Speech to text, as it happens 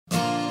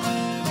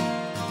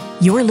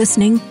You're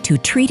listening to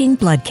Treating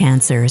Blood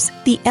Cancers,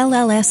 the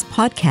LLS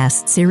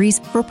podcast series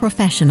for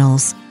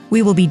professionals.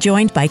 We will be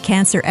joined by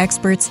cancer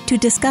experts to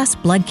discuss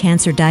blood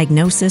cancer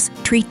diagnosis,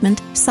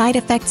 treatment, side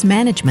effects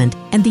management,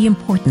 and the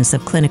importance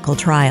of clinical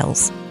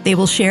trials. They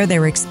will share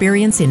their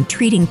experience in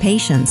treating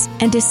patients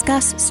and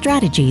discuss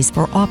strategies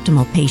for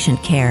optimal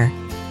patient care.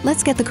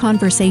 Let's get the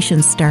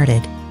conversation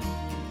started.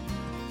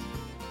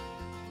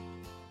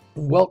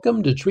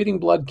 Welcome to Treating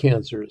Blood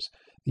Cancers,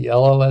 the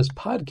LLS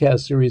podcast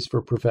series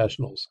for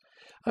professionals.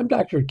 I'm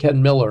Dr.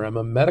 Ken Miller. I'm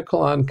a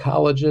medical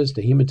oncologist,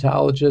 a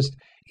hematologist,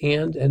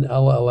 and an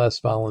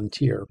LLS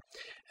volunteer.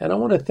 And I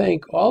want to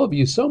thank all of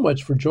you so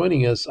much for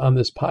joining us on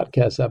this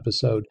podcast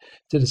episode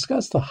to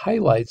discuss the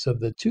highlights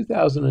of the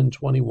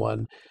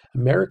 2021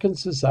 American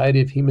Society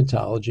of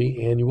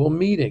Hematology annual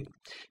meeting.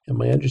 And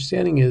my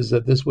understanding is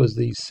that this was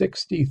the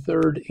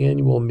 63rd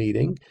annual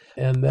meeting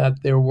and that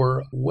there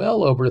were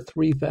well over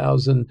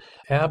 3,000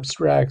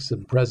 abstracts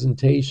and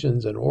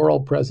presentations and oral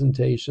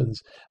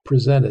presentations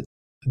presented.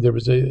 There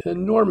was an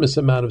enormous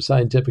amount of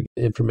scientific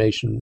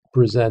information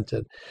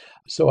presented.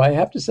 So I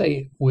have to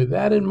say, with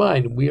that in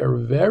mind, we are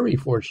very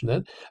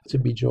fortunate to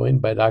be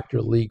joined by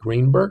Dr. Lee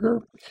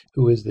Greenberger,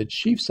 who is the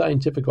Chief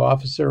Scientific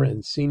Officer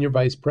and Senior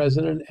Vice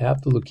President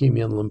at the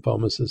Leukemia and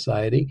Lymphoma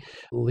Society.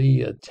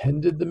 Lee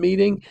attended the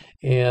meeting,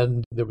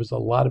 and there was a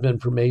lot of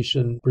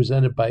information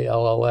presented by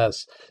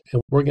LLS,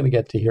 and we're going to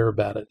get to hear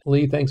about it.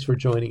 Lee, thanks for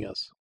joining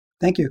us.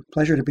 Thank you.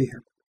 Pleasure to be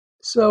here.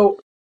 So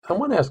I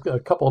want to ask a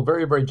couple of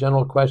very, very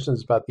general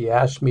questions about the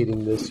ASH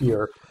meeting this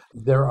year.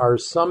 There are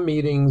some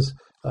meetings,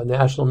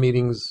 national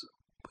meetings,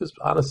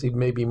 honestly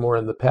maybe more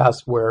in the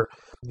past, where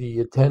the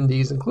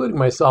attendees, including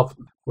myself,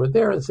 were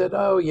there and said,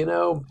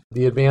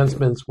 the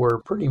advancements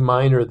were pretty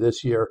minor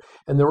this year.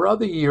 And there were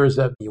other years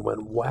that you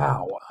went,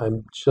 wow,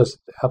 I'm just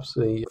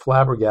absolutely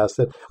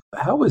flabbergasted.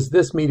 How was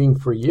this meeting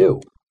for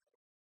you?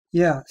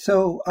 Yeah,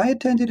 so I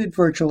attended it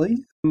virtually.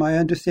 I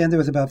understand there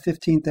was about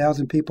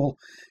 15,000 people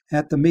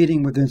at the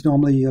meeting, where there's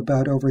normally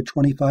about over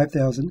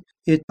 25,000.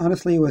 It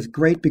honestly was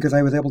great because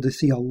I was able to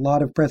see a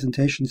lot of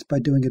presentations by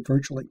doing it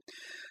virtually.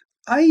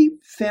 I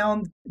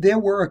found there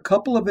were a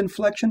couple of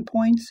inflection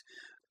points.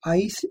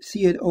 I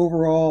see it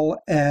overall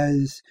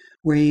as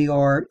we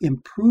are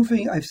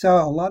improving. I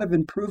saw a lot of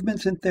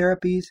improvements in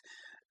therapies.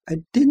 I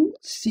didn't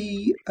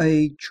see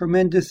a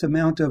tremendous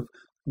amount of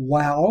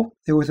wow.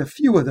 There was a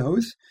few of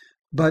those,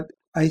 but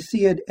I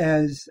see it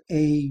as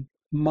a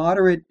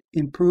moderate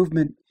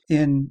improvement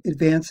in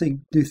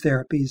advancing new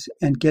therapies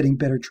and getting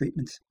better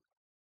treatments.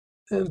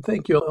 And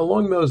thank you.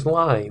 Along those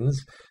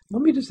lines,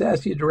 let me just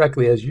ask you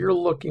directly, as you're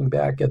looking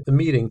back at the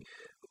meeting,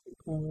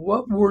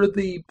 what were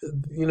the,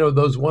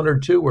 those one or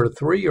two or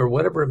three or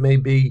whatever it may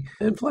be,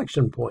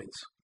 inflection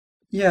points?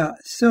 Yeah,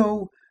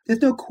 so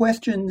there's no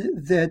question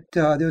that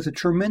there was a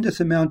tremendous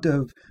amount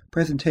of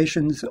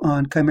presentations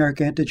on chimeric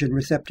antigen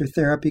receptor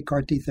therapy,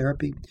 CAR T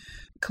therapy,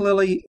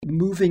 clearly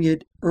moving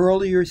it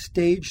earlier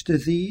stage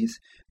disease.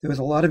 There was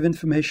a lot of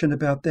information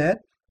about that.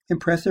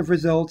 Impressive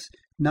results.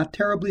 Not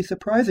terribly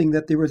surprising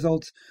that the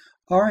results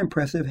are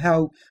impressive.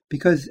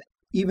 Because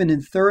even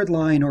in third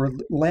line or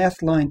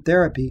last line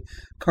therapy,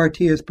 CAR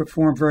T has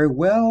performed very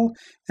well.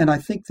 And I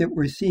think that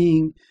we're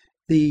seeing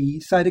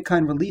the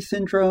cytokine release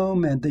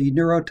syndrome and the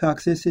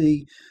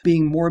neurotoxicity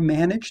being more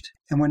managed.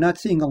 And we're not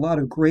seeing a lot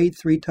of grade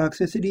 3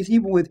 toxicities,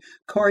 even with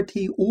CAR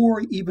T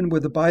or even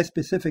with the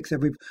bispecifics,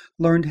 that we've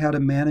learned how to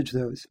manage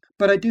those.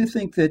 But I do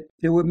think that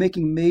we're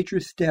making major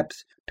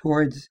steps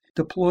towards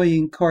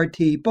deploying CAR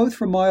T, both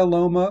for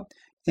myeloma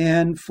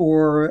and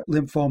for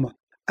lymphoma.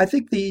 I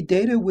think the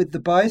data with the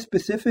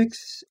bispecifics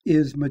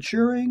is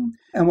maturing.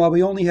 And while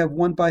we only have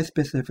one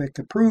bispecific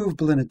approved,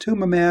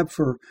 blinatumomab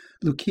for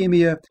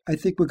leukemia, I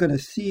think we're going to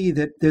see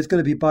that there's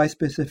going to be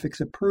bispecifics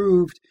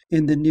approved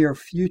in the near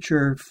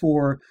future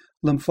for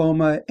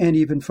lymphoma and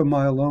even for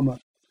myeloma.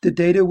 The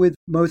data with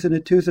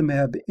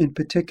mosunetuzumab in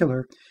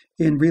particular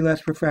in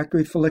relapsed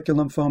refractory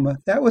follicular lymphoma,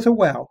 that was a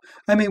wow.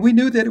 I mean, we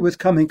knew that it was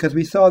coming because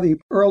we saw the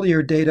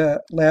earlier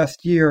data last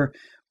year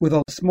with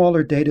a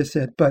smaller data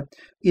set, but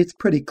it's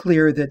pretty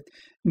clear that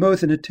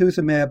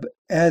mosunetuzumab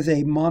as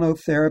a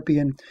monotherapy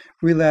in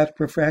relapsed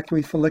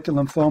refractory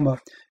follicular lymphoma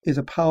is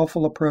a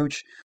powerful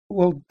approach.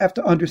 We'll have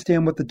to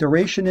understand what the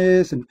duration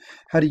is and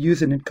how to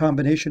use it in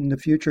combination in the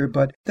future,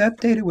 but that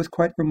data was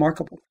quite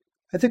remarkable.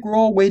 I think we're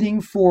all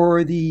waiting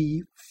for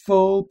the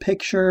full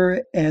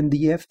picture and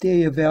the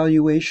FDA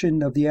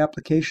evaluation of the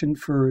application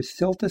for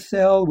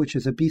cilta-cel, which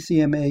is a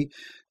BCMA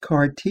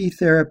CAR T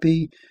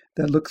therapy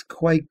that looks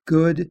quite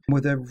good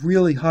with a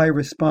really high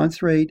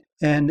response rate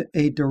and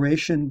a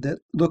duration that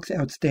looks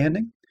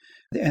outstanding.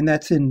 And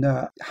that's in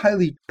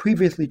highly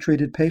previously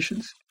treated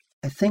patients.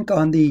 I think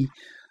on the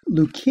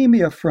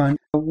leukemia front,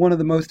 one of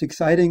the most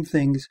exciting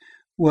things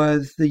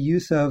was the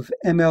use of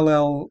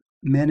MLL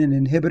menin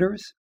inhibitors,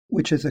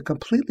 which is a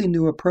completely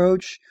new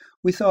approach.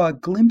 We saw a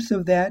glimpse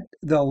of that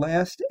the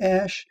last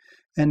ASH,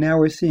 and now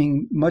we're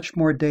seeing much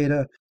more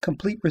data,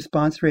 complete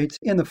response rates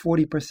in the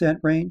 40%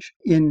 range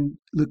in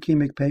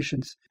leukemic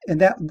patients. And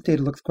that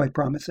data looks quite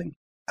promising.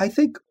 I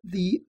think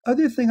the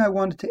other thing I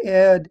wanted to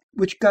add,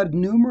 which got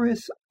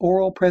numerous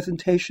oral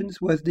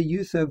presentations, was the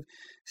use of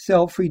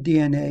cell-free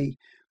DNA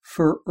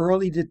for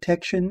early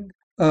detection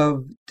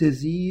of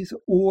disease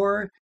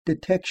or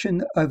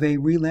detection of a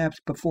relapse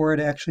before it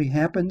actually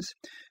happens.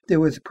 There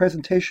was a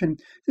presentation,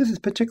 this is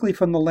particularly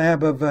from the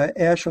lab of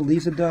Ash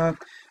Alizadeh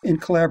in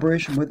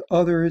collaboration with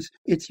others,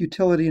 its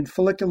utility in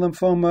follicular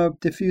lymphoma,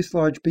 diffuse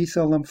large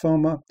B-cell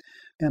lymphoma,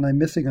 and I'm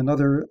missing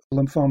another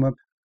lymphoma.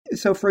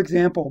 So, for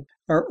example,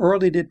 our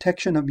early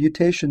detection of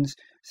mutations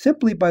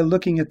simply by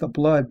looking at the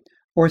blood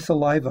or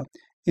saliva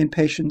in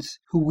patients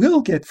who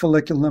will get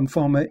follicular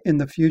lymphoma in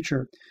the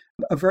future.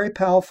 A very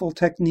powerful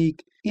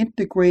technique.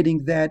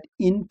 Integrating that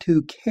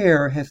into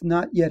care has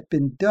not yet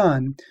been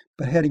done,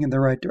 but heading in the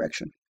right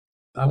direction.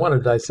 I want to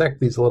dissect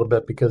these a little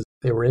bit because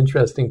they were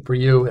interesting for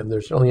you, and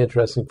they're certainly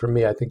interesting for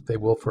me. I think they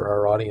will for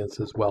our audience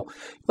as well.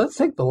 Let's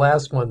take the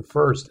last one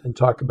first and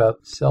talk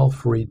about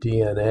cell-free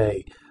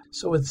DNA.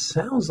 So it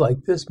sounds like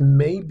this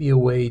may be a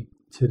way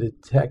to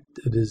detect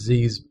a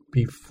disease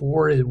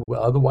before it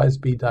will otherwise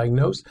be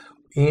diagnosed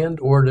and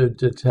or to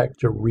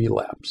detect a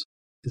relapse.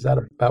 Is that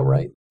about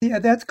right? Yeah,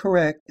 that's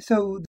correct.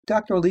 So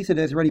Dr. Alizadeh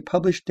has already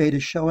published data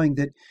showing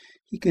that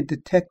he can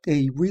detect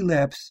a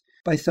relapse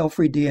by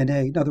cell-free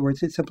DNA. In other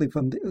words, it's simply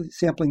from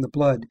sampling the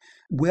blood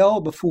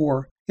well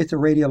before it's a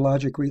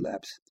radiologic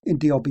relapse in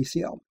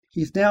DLBCL.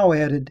 He's now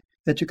added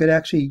that you could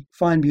actually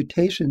find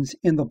mutations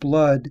in the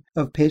blood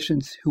of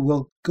patients who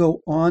will go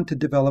on to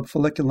develop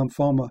follicular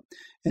lymphoma.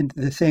 And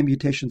the same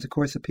mutations, of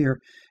course, appear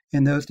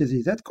in those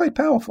diseases. That's quite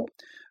powerful.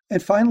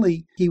 And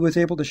finally, he was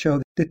able to show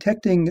that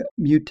detecting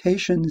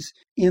mutations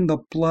in the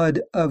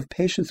blood of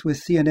patients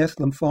with CNS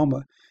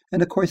lymphoma.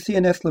 And of course,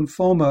 CNS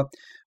lymphoma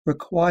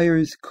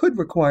could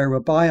require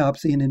a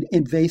biopsy and an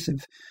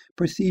invasive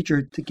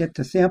procedure to get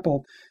to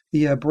sample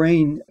the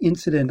brain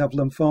incident of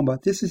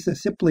lymphoma. This is a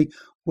simply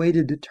way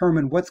to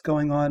determine what's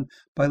going on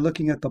by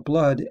looking at the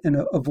blood and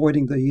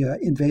avoiding the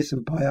invasive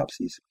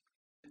biopsies.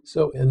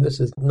 So, and this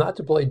is not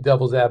to play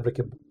devil's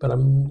advocate, but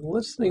I'm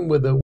listening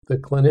with the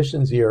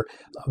clinicians here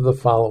of the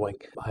following.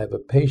 I have a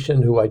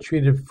patient who I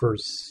treated for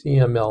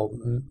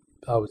CML,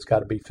 it's got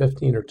to be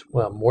 15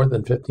 or, more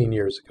than 15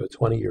 years ago,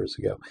 20 years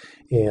ago.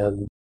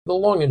 And the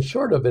long and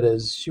short of it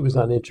is she was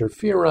on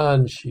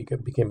interferon. She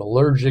became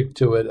allergic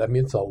to it. I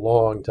mean, it's a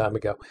long time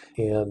ago.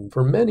 And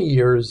for many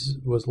years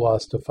was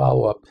lost to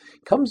follow-up.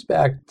 Comes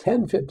back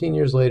 10, 15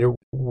 years later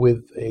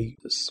with a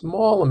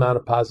small amount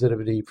of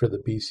positivity for the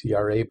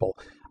BCR-ABL.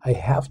 I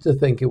have to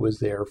think it was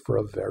there for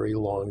a very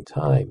long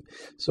time.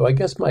 So I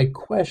guess my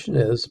question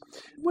is,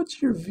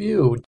 what's your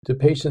view to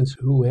patients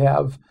who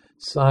have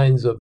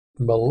signs of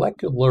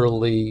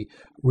molecularly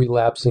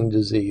relapsing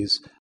disease?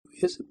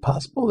 Is it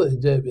possible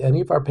that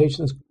any of our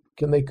patients,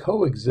 can they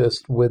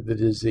coexist with the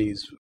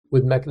disease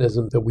with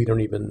mechanisms that we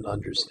don't even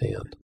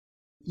understand?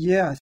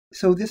 Yeah.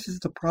 So this is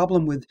the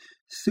problem with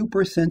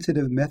super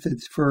sensitive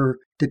methods for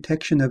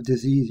detection of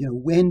disease.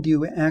 When do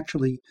you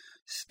actually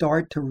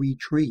start to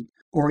retreat?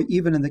 Or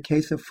even in the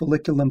case of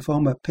follicular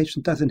lymphoma, a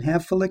patient doesn't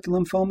have follicular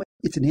lymphoma.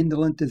 It's an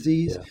indolent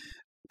disease. Yeah.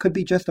 Could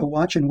be just a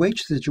watch and wait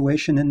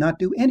situation and not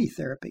do any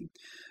therapy.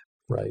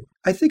 Right.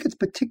 I think it's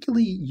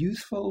particularly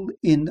useful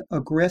in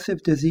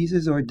aggressive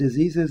diseases or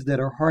diseases that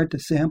are hard to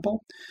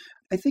sample.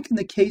 I think in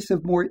the case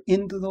of more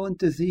indolent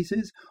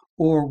diseases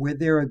or where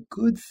there are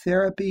good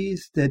therapies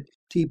that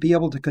to be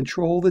able to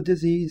control the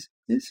disease,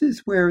 this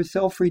is where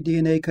cell-free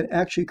DNA could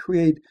actually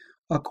create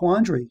a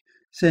quandary,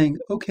 saying,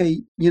 okay,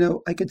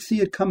 I could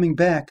see it coming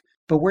back,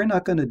 but we're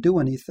not going to do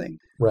anything.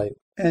 Right.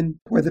 And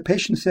where the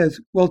patient says,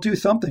 well, do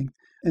something.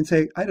 And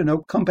say, I don't know,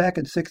 come back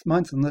in 6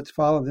 months and let's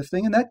follow this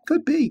thing. And that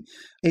could be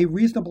a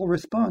reasonable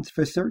response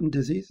for certain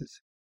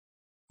diseases.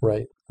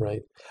 Right.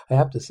 I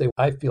have to say,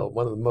 I feel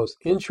one of the most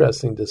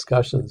interesting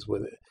discussions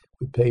with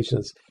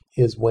patients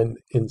is when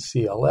in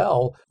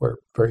CLL, where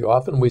very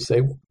often we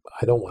say,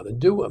 I don't want to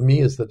do it. Me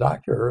as the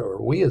doctor,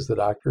 or we as the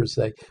doctors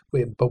say,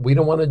 but we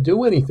don't want to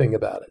do anything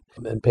about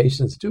it. And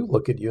patients do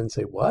look at you and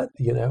say, what?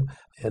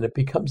 And it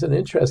becomes an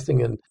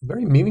interesting and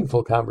very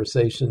meaningful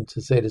conversation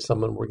to say to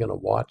someone, we're going to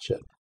watch it.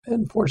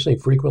 And fortunately,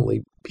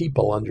 frequently,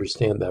 people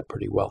understand that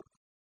pretty well.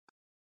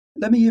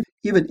 Let me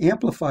even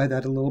amplify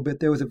that a little bit.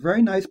 There was a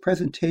very nice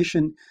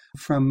presentation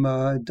from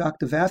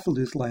Dr.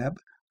 Vasildou's lab,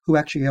 who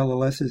actually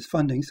LLS is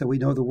funding, so we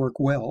know the work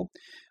well,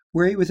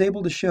 where he was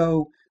able to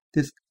show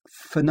this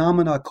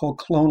phenomena called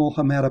clonal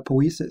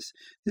hematopoiesis.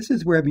 This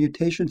is where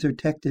mutations are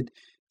detected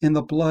in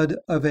the blood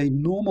of a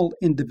normal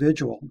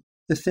individual.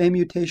 The same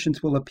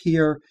mutations will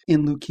appear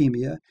in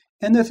leukemia,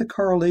 and there's a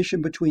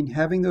correlation between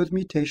having those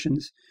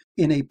mutations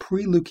in a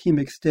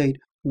pre-leukemic state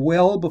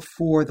well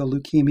before the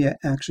leukemia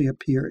actually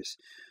appears.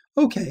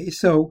 Okay,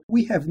 so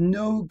we have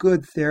no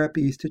good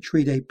therapies to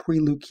treat a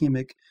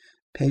pre-leukemic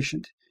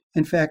patient.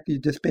 In fact, you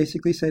just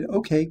basically said,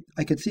 okay,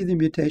 I can see the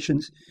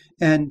mutations,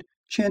 and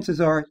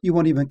chances are you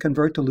won't even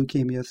convert to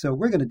leukemia, so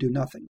we're going to do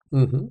nothing.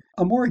 Mm-hmm.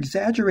 A more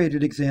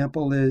exaggerated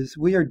example is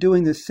we are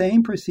doing the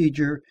same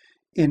procedure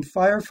in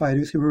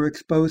firefighters who were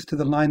exposed to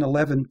the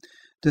 9/11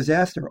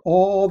 disaster,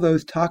 all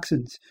those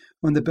toxins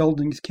when the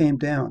buildings came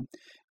down.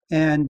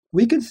 And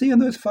we can see in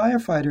those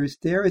firefighters,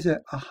 there is a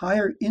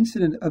higher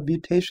incidence of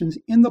mutations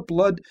in the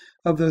blood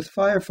of those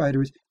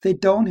firefighters. They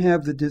don't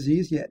have the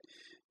disease yet.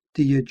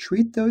 Do you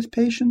treat those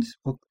patients?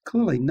 Well,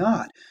 clearly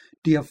not.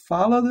 Do you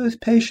follow those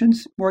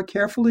patients more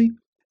carefully?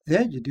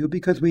 That you do,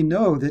 because we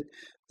know that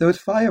those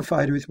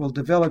firefighters will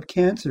develop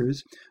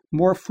cancers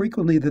more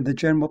frequently than the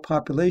general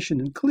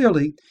population. And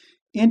clearly,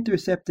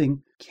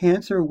 intercepting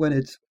cancer when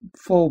it's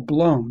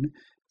full-blown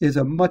is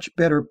a much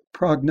better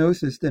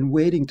prognosis than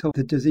waiting till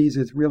the disease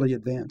is really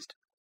advanced.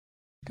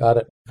 Got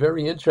it.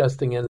 Very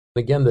interesting. And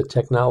again, the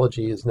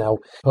technology is now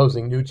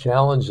posing new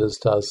challenges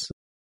to us,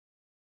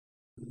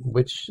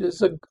 which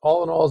is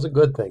all in all is a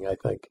good thing, I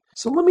think.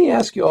 So let me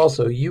ask you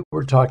also, you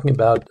were talking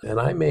about, and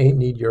I may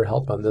need your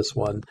help on this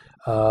one,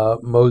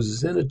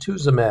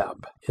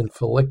 mosunetuzumab in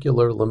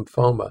follicular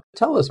lymphoma.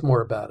 Tell us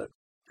more about it.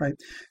 Right.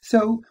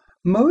 So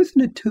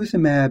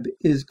mosunetuzumab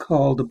is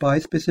called a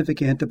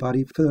bispecific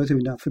antibody, for those who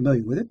are not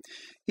familiar with it.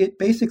 It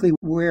basically,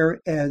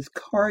 whereas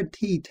CAR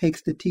T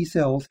takes the T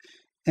cells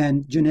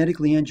and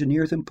genetically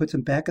engineers them, puts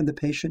them back in the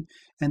patient,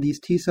 and these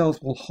T cells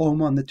will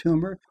home on the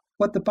tumor.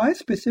 What the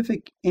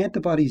bispecific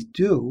antibodies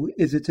do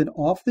is it's an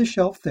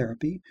off-the-shelf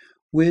therapy,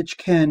 which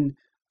can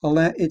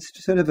allow, it's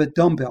sort of a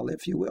dumbbell,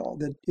 if you will,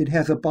 that it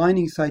has a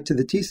binding site to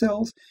the T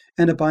cells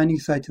and a binding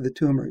site to the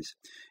tumors.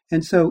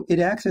 And so it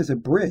acts as a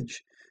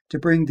bridge to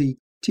bring the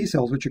T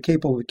cells, which are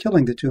capable of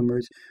killing the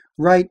tumors,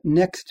 right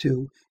next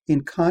to,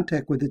 in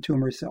contact with the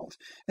tumor cells.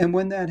 And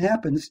when that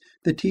happens,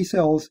 the T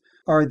cells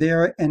are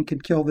there and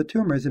can kill the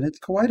tumors, and it's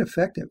quite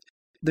effective.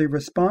 The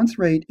response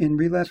rate in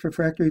relapsed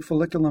refractory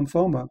follicular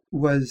lymphoma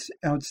was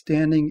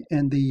outstanding,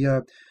 and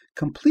the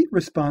complete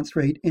response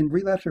rate in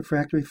relapsed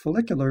refractory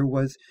follicular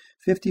was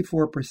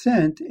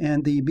 54%,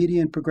 and the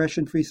median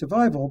progression-free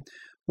survival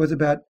was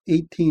about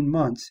 18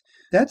 months.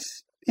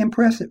 That's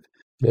impressive.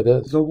 It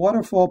is. The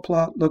waterfall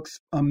plot looks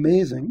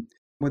amazing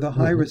with a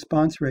high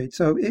response rate.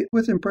 So it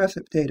was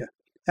impressive data.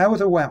 That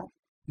was a wow.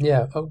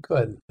 Yeah. Oh,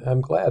 good.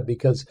 I'm glad,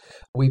 because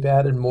we've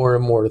added more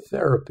and more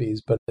therapies,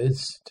 but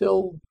it's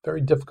still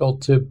very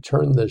difficult to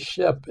turn the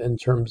ship in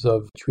terms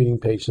of treating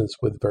patients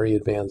with very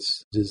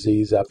advanced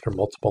disease after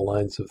multiple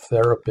lines of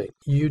therapy.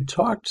 You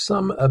talked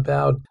some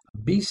about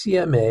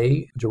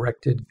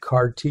BCMA-directed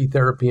CAR T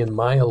therapy in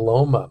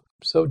myeloma.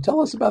 So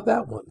tell us about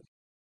that one.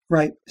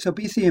 Right. So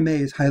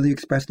BCMA is highly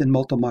expressed in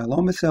multiple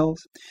myeloma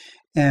cells,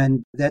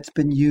 and that's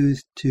been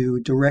used to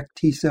direct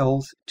T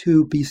cells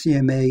to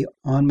BCMA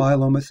on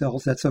myeloma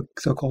cells. That's a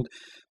so-called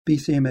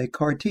BCMA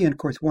CAR T. And of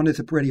course, one is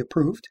already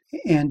approved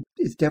and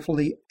is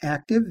definitely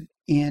active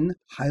in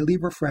highly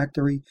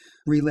refractory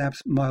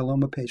relapsed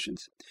myeloma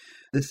patients.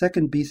 The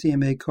second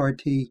BCMA CAR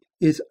T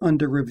is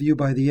under review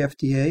by the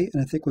FDA,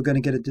 and I think we're going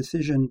to get a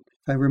decision,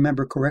 if I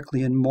remember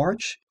correctly, in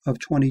March of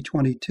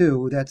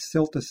 2022. That's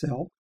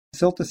cilta-cel.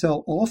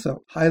 Cilta-cel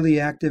also highly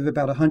active.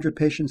 About 100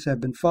 patients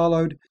have been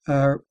followed.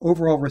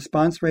 Overall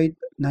response rate,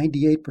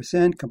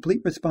 98%.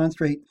 Complete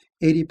response rate,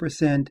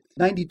 80%.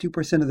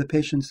 92% of the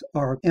patients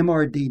are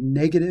MRD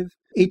negative.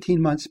 18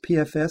 months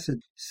PFS at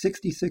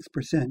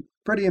 66%.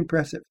 Pretty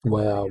impressive.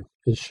 Wow,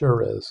 it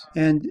sure is.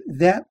 And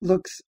that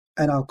looks,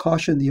 and I'll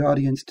caution the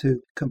audience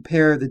to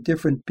compare the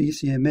different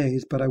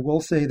BCMAs, but I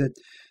will say that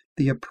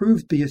the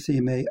approved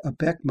BCMA,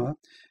 Abecma,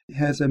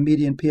 has a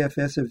median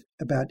PFS of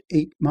about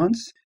 8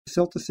 months.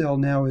 Cilta-cel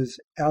now is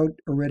out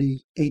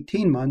already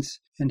 18 months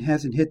and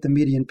hasn't hit the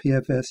median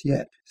PFS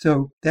yet.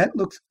 So that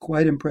looks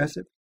quite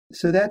impressive.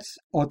 So that's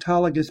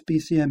autologous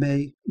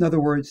BCMA. In other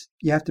words,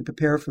 you have to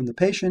prepare from the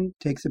patient.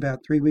 It takes about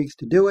 3 weeks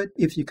to do it,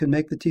 if you can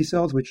make the T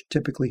cells, which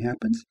typically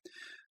happens.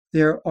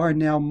 There are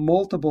now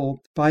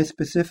multiple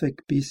bispecific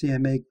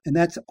BCMA, and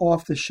that's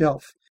off the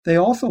shelf. They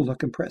also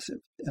look impressive,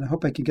 and I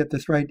hope I can get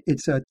this right.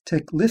 It's a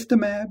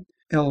teclistamab,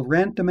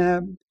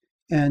 elrantamab,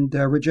 and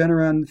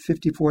Regeneron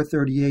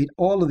 5438.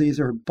 All of these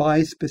are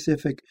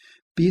bispecific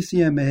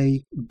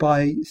BCMA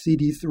by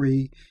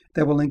CD3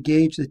 that will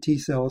engage the T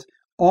cells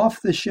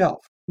off the shelf.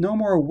 No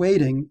more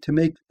waiting to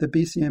make the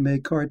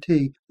BCMA CAR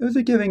T. Those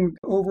are giving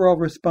overall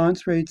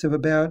response rates of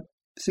about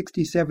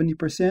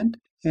 60-70%,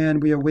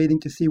 and we are waiting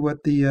to see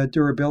what the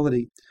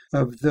durability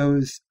of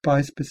those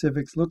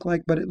bispecifics look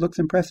like, but it looks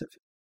impressive.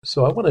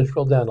 So I want to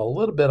drill down a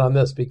little bit on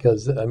this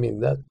because,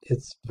 that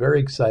it's very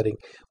exciting.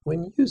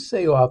 When you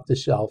say off the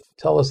shelf,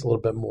 tell us a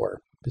little bit more,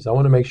 because I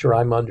want to make sure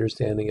I'm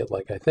understanding it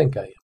like I think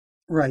I am.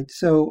 Right.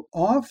 So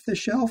off the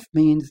shelf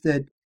means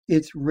that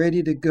it's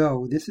ready to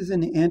go. This is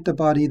an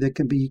antibody that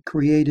can be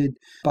created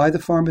by the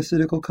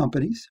pharmaceutical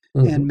companies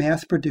and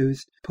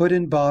mass-produced, put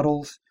in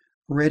bottles,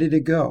 ready to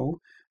go.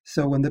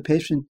 So when the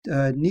patient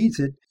needs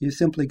it, you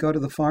simply go to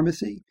the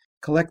pharmacy,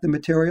 collect the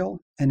material,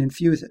 and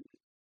infuse it.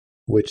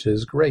 Which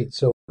is great.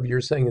 So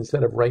you're saying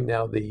instead of right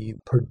now the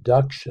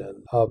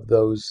production of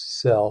those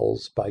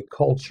cells by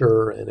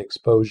culture and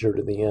exposure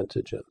to the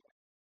antigen.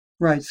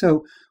 Right.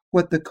 So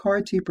what the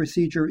CAR T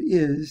procedure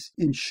is,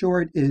 in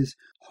short, is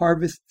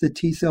harvest the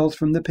T cells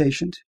from the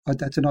patient.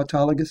 That's an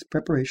autologous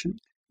preparation.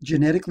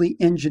 Genetically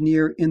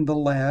engineer in the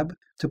lab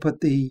to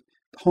put the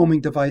homing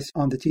device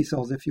on the T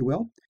cells, if you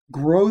will.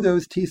 grow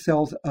those T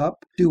cells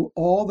up, do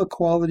all the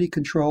quality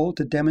control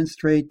to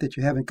demonstrate that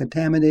you haven't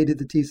contaminated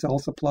the T cell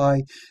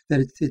supply,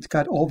 that it's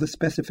got all the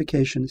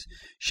specifications,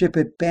 ship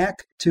it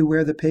back to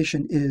where the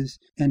patient is,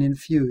 and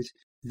infuse.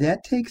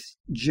 That takes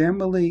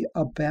generally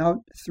about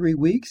 3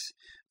 weeks.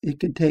 It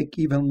can take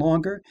even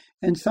longer.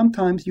 And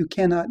sometimes you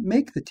cannot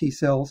make the T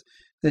cells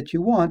that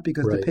you want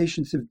because the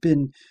patients have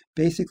been,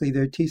 basically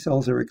their T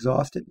cells are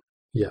exhausted.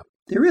 Yeah.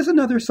 There is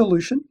another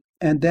solution,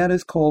 and that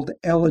is called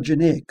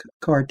allogeneic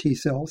CAR T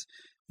cells.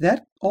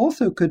 That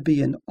also could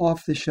be an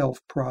off-the-shelf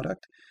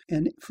product.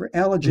 And for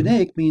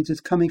allogeneic means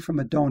it's coming from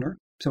a donor.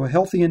 So a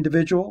healthy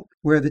individual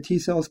where the T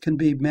cells can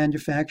be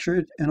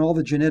manufactured and all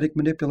the genetic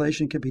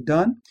manipulation can be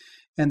done,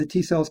 and the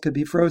T cells can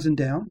be frozen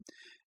down.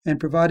 And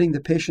providing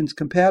the patient's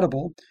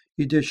compatible,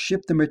 you just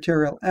ship the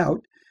material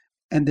out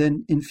and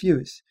then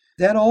infuse.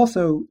 That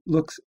also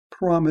looks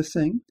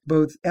promising.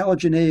 Both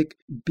allogeneic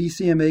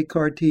BCMA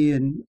CAR T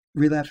and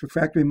relapsed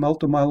refractory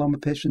multiple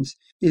myeloma patients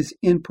is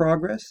in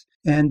progress,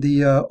 and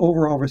the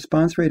overall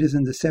response rate is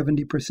in the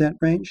 70%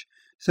 range.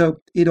 So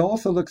it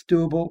also looks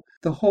doable.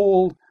 The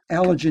whole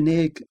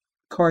allogeneic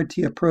CAR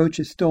T approach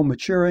is still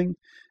maturing,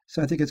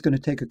 so I think it's going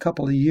to take a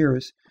couple of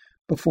years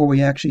before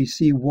we actually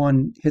see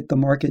one hit the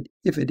market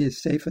if it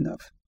is safe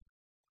enough.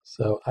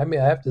 So, I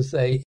have to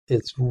say,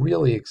 it's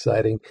really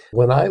exciting.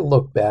 When I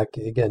look back,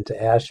 again,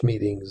 to ASH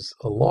meetings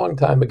a long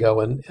time ago,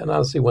 and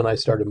honestly, when I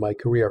started my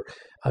career,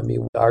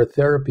 our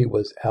therapy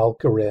was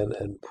Alkerin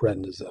and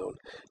prednisone,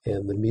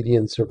 and the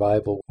median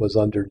survival was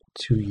under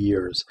 2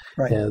 years.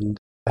 Right. And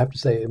I have to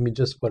say,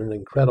 just what an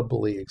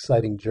incredibly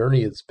exciting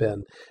journey it's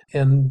been.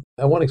 And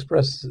I want to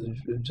express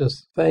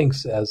just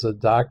thanks as a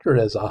doctor,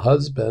 as a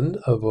husband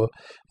of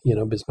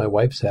because my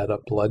wife's had a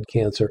blood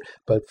cancer,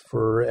 but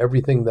for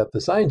everything that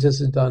the scientists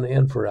have done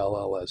and for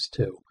LLS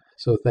too.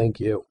 So thank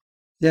you.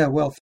 Yeah,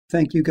 well,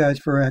 thank you guys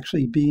for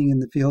actually being in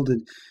the field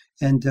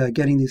and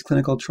getting these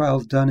clinical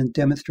trials done and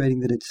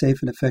demonstrating that it's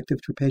safe and effective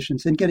for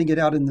patients and getting it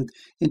out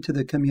into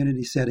the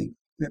community setting.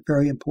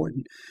 Very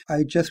important.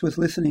 I just was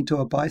listening to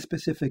a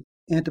bispecific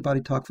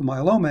antibody talk for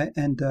myeloma,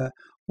 and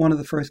one of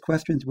the first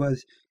questions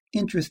was,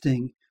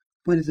 interesting,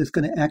 when is this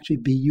going to actually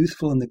be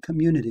useful in the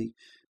community?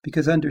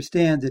 Because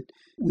understand that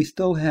we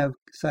still have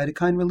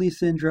cytokine release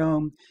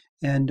syndrome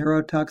and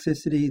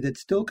neurotoxicity that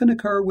still can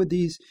occur with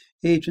these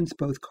agents,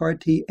 both CAR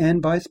T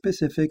and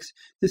bispecifics.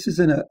 This is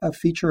a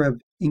feature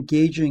of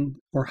engaging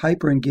or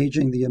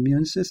hyper-engaging the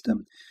immune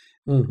system.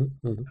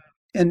 Mm-hmm, mm-hmm.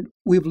 And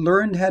we've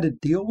learned how to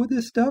deal with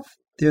this stuff.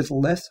 There's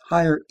less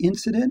higher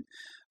incident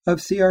of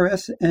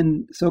CRS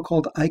and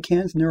so-called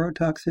ICANS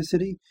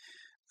neurotoxicity.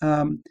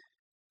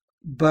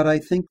 But I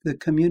think the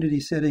community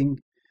setting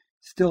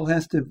still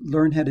has to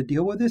learn how to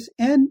deal with this.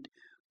 And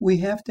we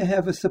have to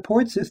have a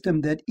support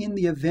system that in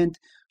the event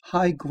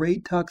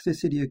high-grade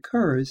toxicity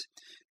occurs,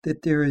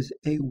 that there is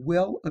a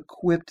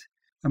well-equipped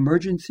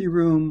emergency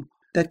room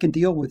that can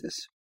deal with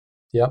this.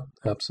 Yep,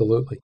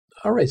 absolutely.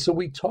 All right, so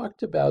we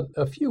talked about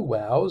a few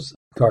wows,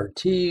 CAR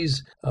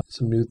Ts,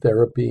 some new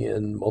therapy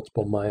in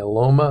multiple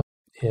myeloma,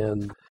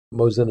 and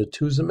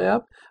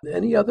mosunetuzumab.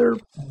 Any other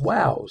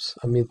wows?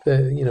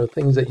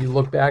 Things that you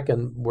look back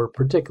and were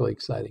particularly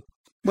exciting.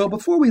 Well,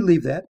 before we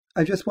leave that,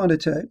 I just wanted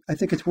to, I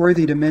think it's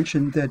worthy to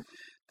mention that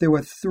there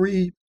were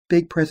 3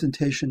 big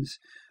presentations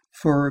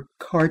for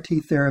CAR T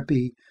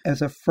therapy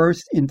as a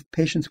first in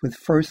patients with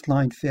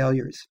first-line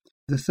failures.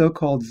 The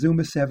so-called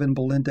ZUMA-7,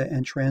 Belinda,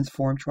 and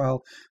Transform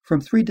trial from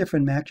 3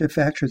 different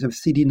manufacturers of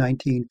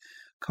CD19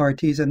 CAR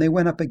Ts, and they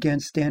went up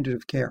against standard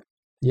of care.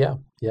 Yeah.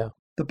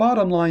 The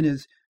bottom line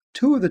is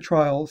 2 of the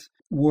trials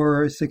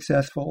were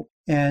successful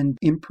and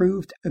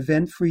improved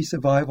event-free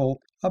survival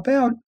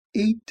about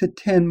 8 to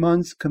 10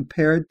 months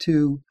compared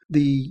to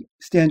the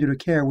standard of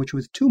care, which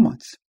was 2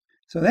 months.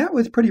 So that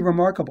was pretty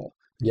remarkable.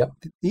 Yep.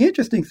 The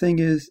interesting thing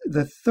is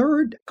the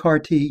third CAR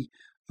T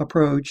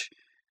approach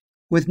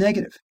was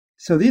negative.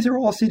 So these are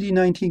all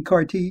CD19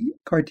 CAR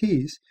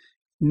Ts,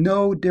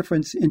 no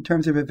difference in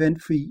terms of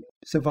event-free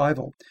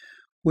survival,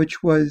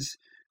 which was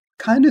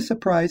kind of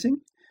surprising.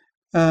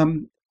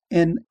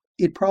 And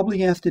it probably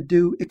has to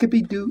do, it could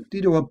be due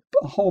to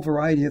a whole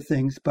variety of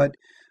things, but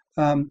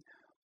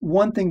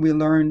one thing we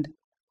learned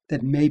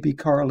that may be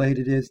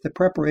correlated is the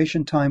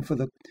preparation time for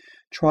the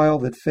trial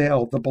that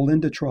failed, the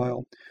Belinda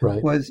trial,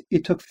 right, was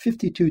it took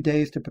 52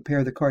 days to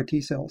prepare the CAR T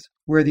cells,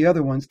 where the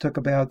other ones took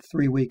about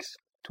 3 weeks,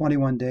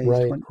 21 days.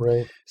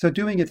 Right. So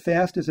doing it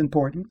fast is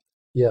important.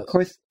 Yes. Of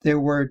course, there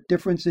were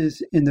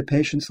differences in the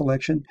patient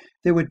selection.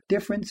 There were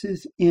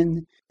differences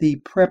in the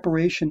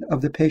preparation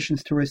of the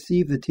patients to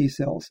receive the T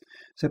cells.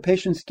 So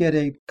patients get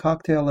a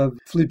cocktail of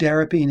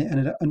fludarabine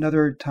and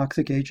another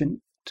toxic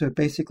agent to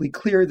basically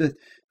clear the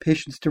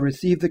patients to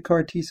receive the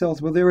CAR T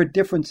cells. Well, there were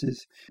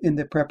differences in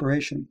the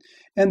preparation.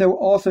 And there were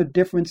also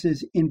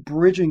differences in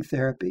bridging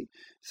therapy.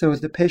 So as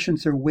the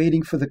patients are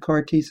waiting for the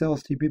CAR T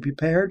cells to be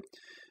prepared,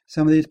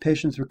 some of these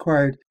patients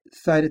required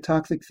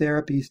cytotoxic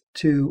therapies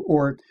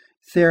or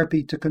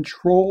therapy to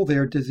control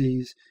their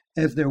disease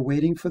as they're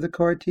waiting for the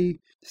CAR T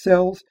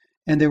cells.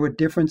 And there were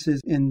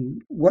differences in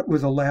what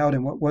was allowed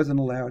and what wasn't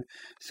allowed.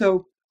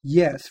 So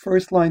yes,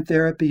 first-line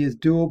therapy is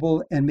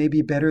doable and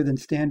maybe better than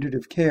standard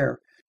of care,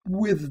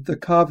 with the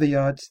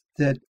caveats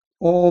that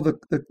all the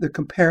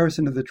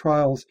comparison of the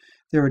trials,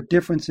 there are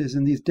differences,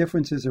 and these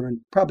differences are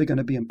probably going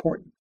to be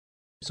important.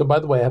 So, by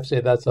the way, I have to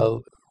say that's a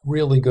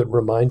really good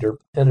reminder.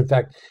 And in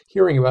fact,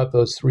 hearing about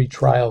those three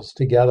trials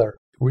together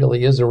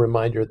really is a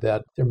reminder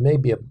that there may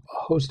be a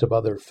host of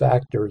other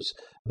factors,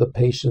 the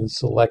patient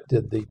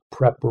selected, the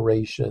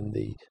preparation,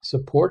 the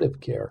supportive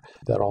care,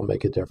 that all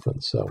make a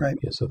difference. So, right.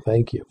 So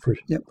thank you for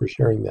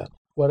sharing that.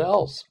 What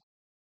else?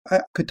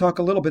 I could talk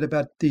a little bit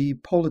about the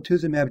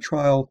polatuzumab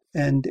trial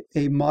and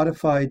a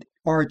modified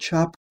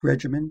R-CHOP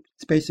regimen.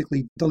 It's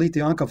basically delete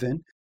the oncovin.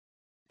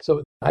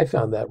 So I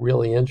found that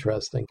really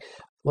interesting.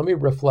 Let me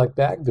reflect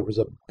back. There was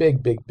a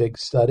big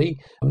study.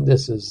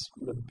 This is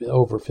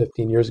over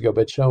 15 years ago,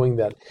 but showing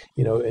that,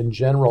 in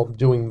general,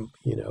 doing,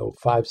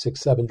 5, 6,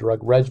 7 drug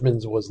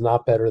regimens was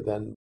not better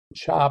than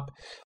CHOP.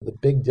 The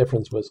big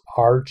difference was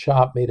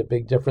R-CHOP made a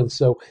big difference.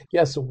 So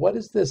what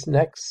is this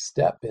next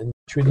step in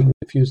treating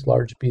diffuse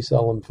large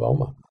B-cell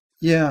lymphoma?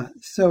 Yeah,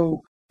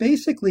 so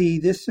basically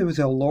this was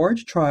a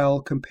large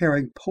trial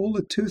comparing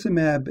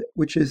polatuzumab,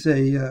 which is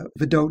a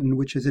vedotin,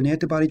 which is an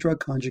antibody drug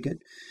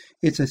conjugate.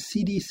 It's a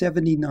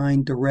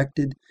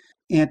CD79-directed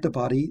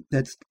antibody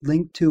that's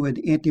linked to an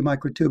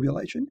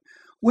antimicrotubulation,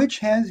 which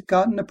has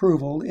gotten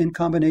approval in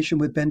combination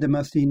with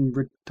bendamustine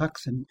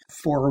rituximab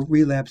for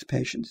relapse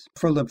patients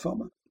for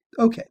lymphoma.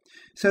 Okay,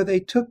 so they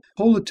took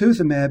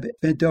polatuzumab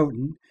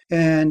vedotin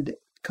and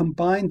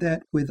combined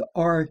that with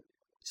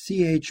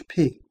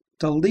R-CHP,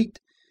 delete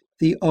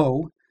the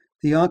O,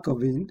 the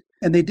oncovin,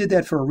 and they did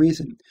that for a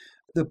reason.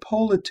 The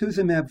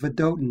polatuzumab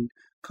vedotin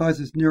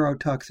causes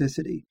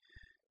neurotoxicity,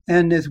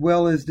 and as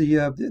well as the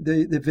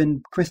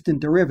vincristine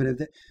derivative,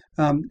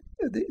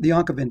 the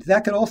oncovin,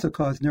 that could also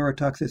cause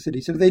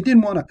neurotoxicity. So they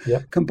didn't want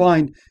to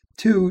combine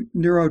two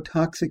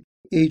neurotoxic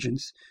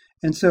agents,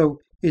 and so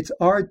it's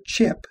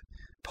R-CHP,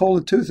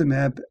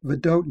 polatuzumab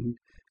vedotin,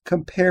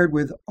 compared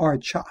with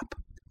R-CHOP.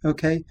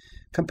 Okay,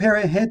 compare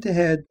it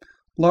head-to-head,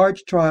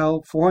 large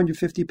trial,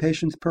 450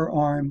 patients per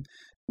arm,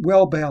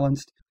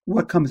 well-balanced.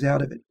 What comes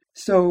out of it?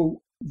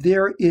 So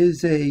there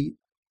is a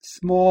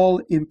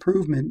small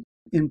improvement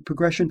in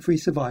progression-free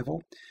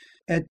survival.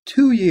 At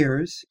 2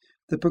 years,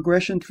 the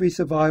progression-free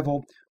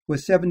survival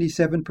was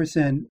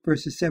 77%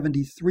 versus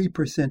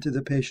 73% of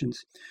the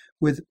patients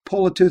with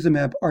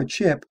polatuzumab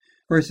R-CHP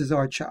versus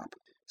R-CHOP.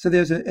 So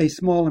there's a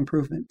small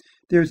improvement.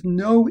 There's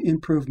no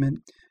improvement,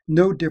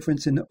 no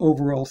difference in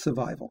overall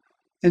survival.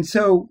 And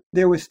so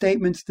there were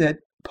statements that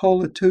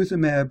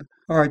polatuzumab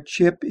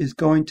R-CHP is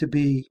going to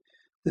be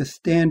the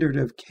standard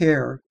of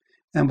care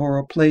and will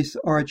replace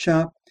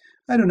R-CHOP.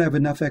 I don't have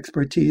enough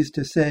expertise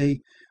to say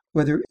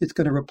whether it's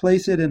going to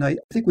replace it, and I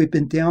think we've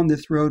been down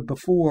this road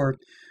before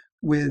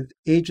with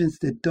agents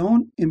that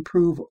don't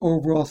improve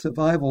overall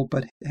survival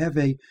but have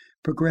a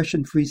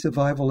progression-free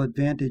survival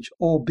advantage,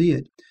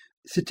 albeit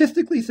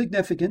statistically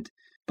significant,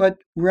 but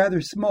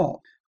rather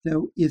small.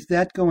 Now, is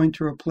that going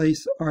to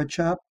replace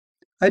R-CHOP?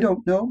 I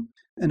don't know.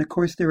 And of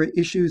course, there are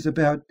issues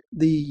about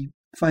the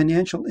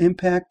financial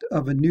impact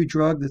of a new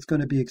drug that's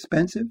going to be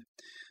expensive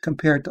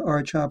compared to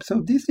R-CHOP.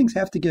 So these things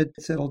have to get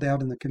settled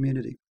out in the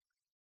community.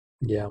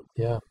 Yeah.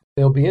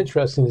 It'll be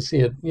interesting to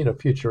see at,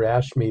 future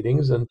ASH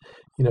meetings and,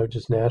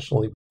 just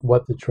nationally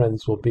what the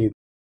trends will be.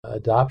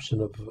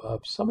 Adoption of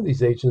some of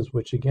these agents,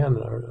 which again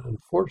are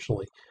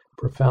unfortunately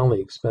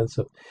profoundly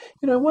expensive.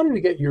 I wanted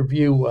to get your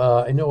view.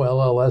 I know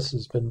LLS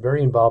has been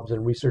very involved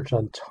in research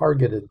on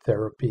targeted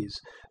therapies,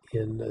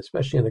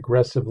 especially in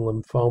aggressive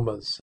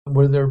lymphomas.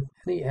 Were there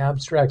any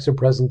abstracts or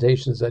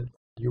presentations that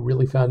you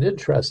really found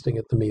interesting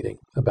at the meeting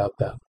about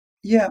that?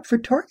 Yeah, for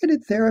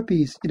targeted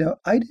therapies,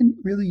 I didn't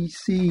really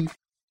see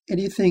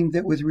anything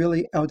that was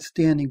really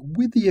outstanding,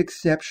 with the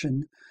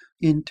exception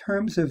in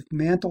terms of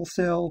mantle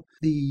cell,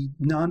 the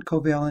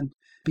non-covalent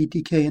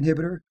BTK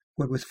inhibitor,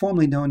 what was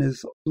formerly known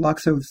as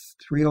Loxo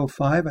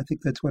 305, I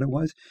think that's what it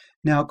was,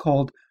 now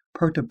called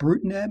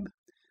pirtobrutinib.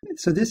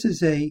 So this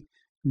is a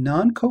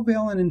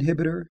non-covalent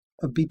inhibitor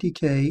of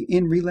BTK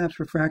in relapse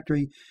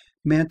refractory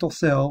mantle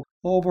cell.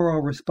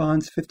 Overall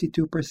response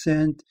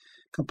 52%,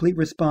 complete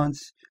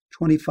response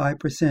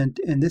 25%,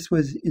 and this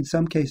was in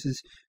some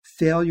cases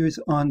failures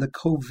on the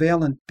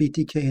covalent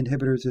BTK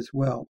inhibitors as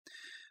well.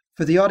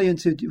 For the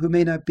audience who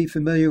may not be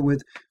familiar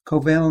with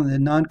covalent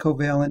and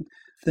non-covalent,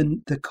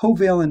 the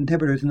covalent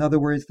inhibitors, in other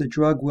words, the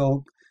drug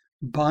will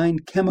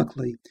bind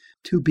chemically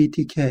to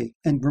BTK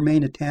and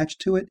remain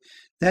attached to it.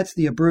 That's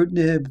the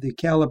ibrutinib, the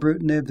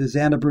acalabrutinib, the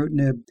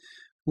zanubrutinib,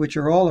 which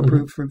are all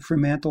approved for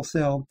mantle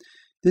cell.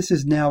 This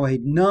is now a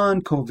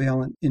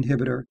non-covalent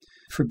inhibitor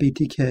for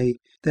BTK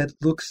that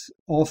looks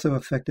also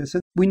effective. So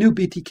we knew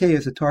BTK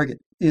as a target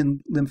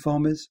in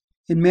lymphomas.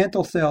 In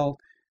mantle cell,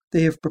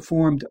 they have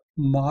performed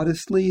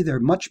modestly. They're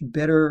much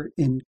better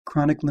in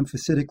chronic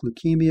lymphocytic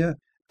leukemia,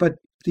 but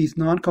these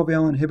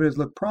non-covalent inhibitors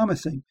look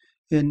promising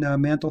in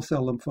mantle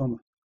cell lymphoma.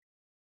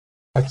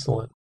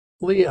 Excellent.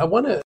 Lee, I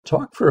want to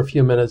talk for a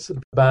few minutes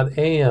about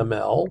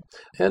AML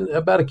and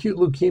about acute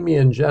leukemia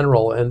in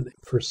general. And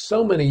for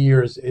so many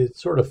years, it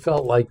sort of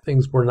felt like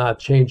things were not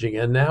changing.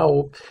 And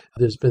now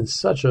there's been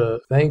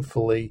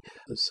thankfully,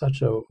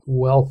 such a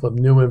wealth of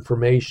new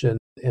information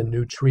and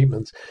new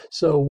treatments.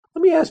 So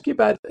let me ask you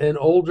about an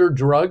older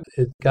drug.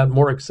 It got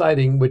more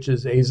exciting, which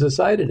is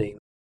azacitidine.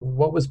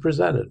 What was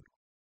presented?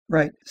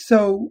 Right.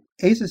 So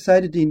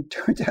azacitidine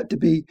turns out to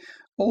be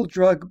old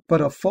drug,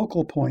 but a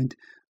focal point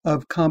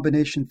of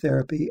combination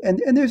therapy. And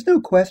there's no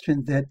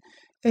question that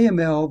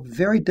AML,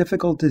 very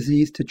difficult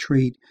disease to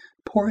treat,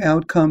 poor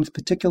outcomes,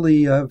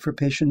 particularly for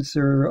patients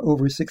who are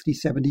over 60,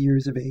 70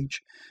 years of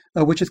age,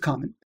 which is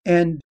common.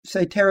 And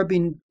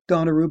cytarabine,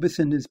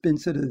 daunorubicin has been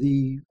sort of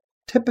the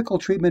typical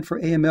treatment for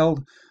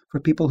AML for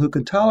people who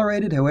can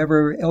tolerate it.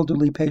 However,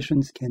 elderly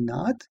patients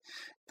cannot.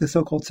 The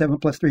so-called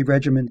 7+3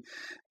 regimen,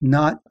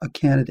 not a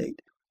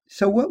candidate.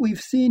 So what we've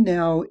seen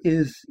now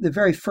is the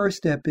very first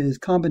step is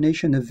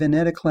combination of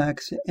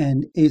venetoclax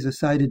and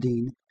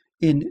azacitidine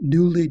in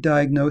newly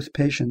diagnosed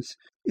patients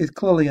is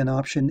clearly an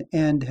option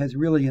and has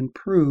really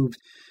improved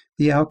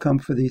the outcome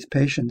for these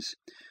patients.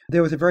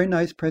 There was a very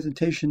nice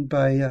presentation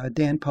by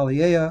Dan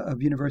Paliella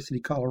of University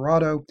of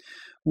Colorado,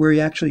 where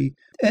he actually,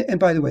 and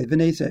by the way,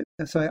 Veneza,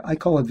 so I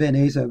call it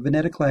Veneza,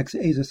 venetoclax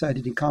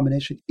azacitidine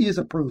combination is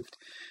approved,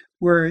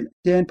 where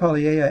Dan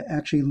Paliella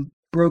actually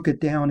broke it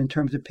down in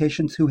terms of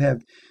patients who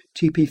have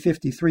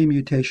TP53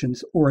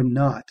 mutations or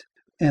not,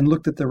 and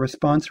looked at the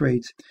response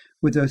rates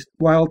with those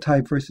wild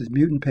type versus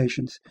mutant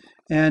patients.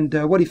 And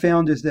what he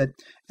found is that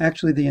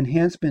actually the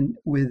enhancement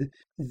with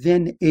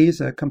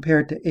Ven-Aza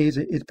compared to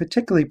Aza is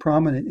particularly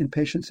prominent in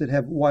patients that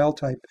have wild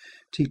type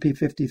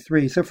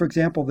TP53. So for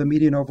example, the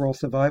median overall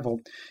survival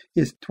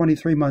is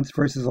 23 months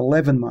versus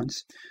 11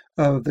 months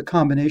of the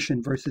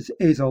combination versus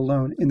Aza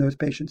alone in those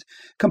patients,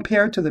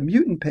 compared to the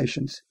mutant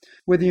patients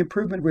where the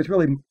improvement was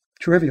really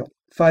trivial,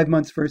 5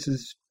 months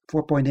versus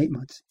 4.8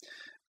 months.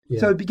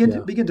 So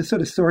begin to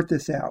sort of sort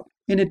this out.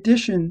 In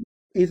addition,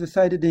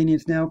 azacitidine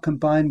is now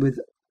combined with,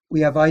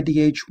 we have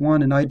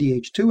IDH1 and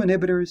IDH2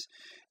 inhibitors,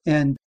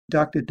 and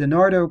Dr.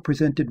 DiNardo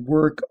presented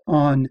work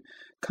on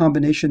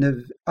combination of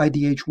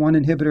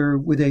IDH1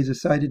 inhibitor with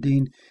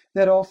azacitidine.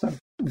 That also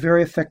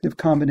very effective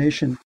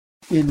combination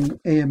in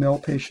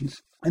AML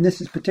patients. And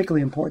this is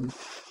particularly important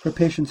for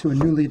patients who are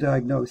newly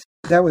diagnosed.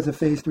 That was a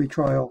phase 3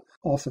 trial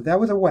also.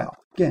 That was a wow.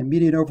 Again,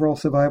 median overall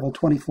survival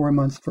 24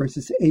 months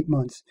versus 8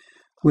 months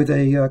with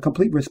a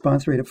complete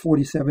response rate of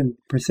 47%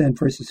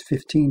 versus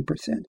 15%.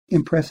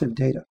 Impressive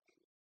data.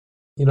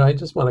 You know, I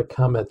just want to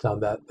comment on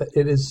that.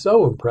 It is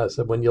so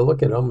impressive when you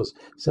look at almost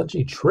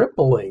essentially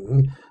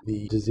tripling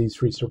the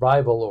disease-free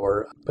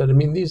survival. But I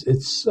mean,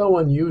 it's so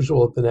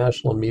unusual at the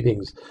national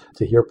meetings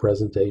to hear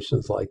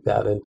presentations like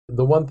that. And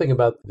the one thing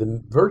about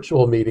the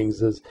virtual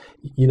meetings is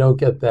you don't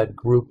get that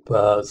group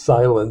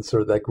silence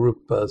or that group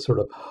sort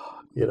of,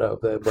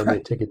 when they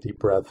take a deep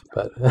breath.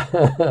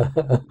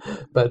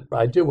 But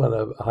I do want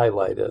to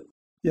highlight it.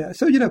 Yeah.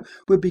 So,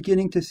 we're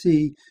beginning to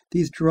see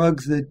these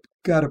drugs that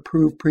got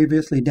approved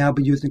previously now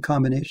be used in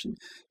combination.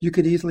 You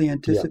could easily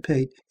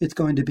anticipate it's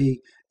going to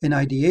be an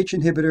IDH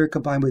inhibitor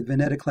combined with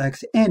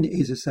venetoclax and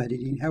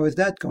azacitidine. How is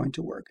that going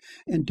to work?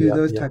 And do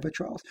those type of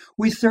trials.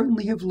 We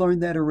certainly have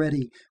learned that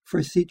already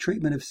for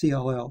treatment of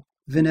CLL.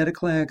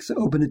 Venetoclax,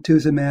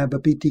 obinutuzumab, a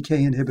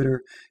BTK inhibitor,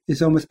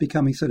 is almost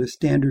becoming sort of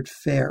standard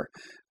fare.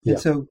 And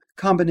so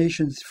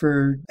combinations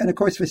and of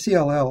course for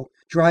CLL,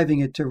 driving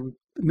it to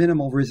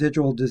minimal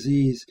residual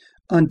disease,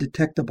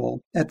 undetectable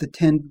at the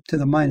 10 to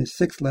the minus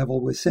 6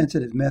 level with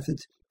sensitive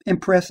methods.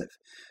 Impressive.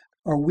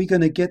 Are we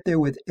going to get there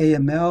with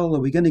AML? Are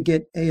we going to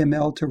get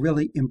AML to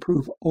really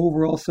improve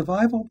overall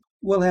survival?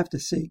 We'll have to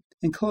see.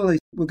 And clearly,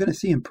 we're going to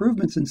see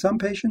improvements in some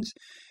patients.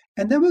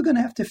 And then we're going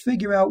to have to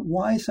figure out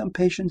why some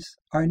patients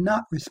are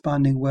not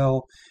responding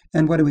well,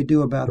 and what do we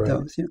do about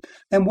those?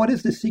 And what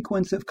is the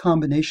sequence of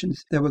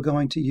combinations that we're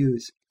going to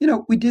use?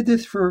 We did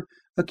this for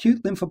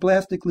acute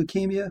lymphoblastic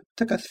leukemia. It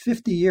took us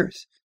 50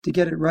 years to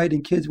get it right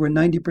in kids, where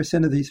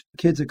 90% of these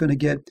kids are going to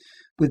get,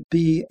 with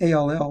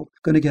B-ALL,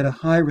 going to get a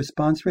high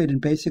response rate and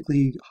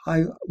basically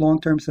high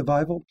long-term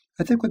survival.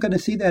 I think we're going to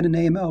see that in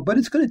AML, but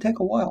it's going to take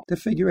a while to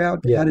figure out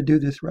how to do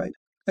this right.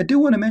 I do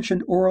want to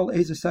mention oral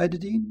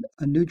azacitidine,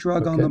 a new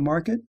drug on the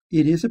market.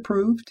 It is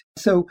approved.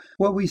 So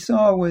what we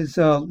saw was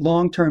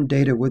long-term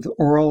data with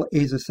oral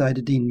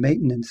azacitidine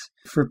maintenance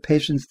for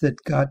patients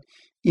that got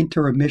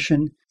into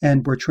remission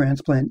and were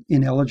transplant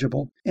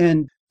ineligible.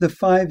 And the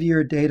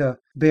 5-year data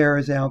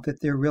bears out that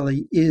there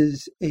really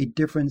is a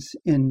difference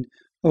in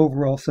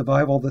overall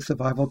survival. The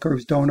survival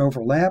curves don't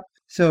overlap.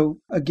 So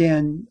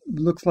again,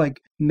 looks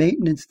like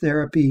maintenance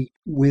therapy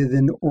with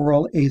an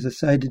oral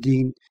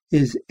azacitidine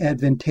is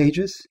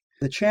advantageous.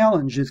 The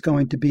challenge is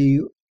going to be,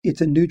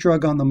 it's a new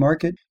drug on the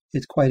market.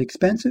 It's quite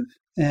expensive.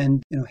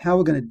 And how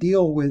we're going to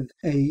deal with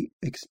a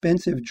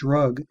expensive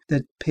drug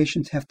that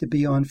patients have to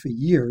be on for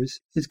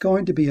years is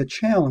going to be a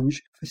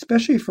challenge,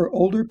 especially for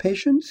older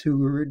patients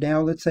who are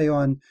now, let's say,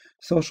 on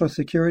Social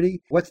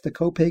Security. What's the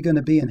copay going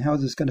to be, and how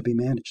is this going to be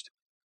managed?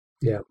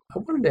 Yeah, I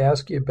wanted to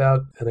ask you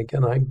about, and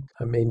again,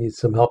 I may need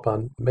some help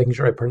on making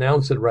sure I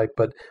pronounce it right,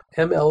 but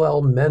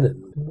MLL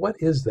menin. What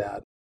is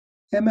that?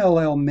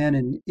 MLL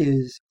menin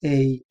it's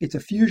a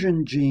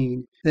fusion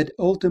gene that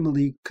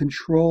ultimately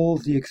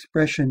controls the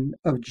expression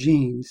of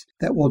genes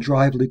that will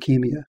drive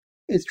leukemia.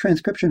 It's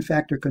transcription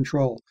factor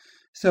control.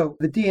 So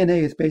the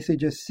DNA is basically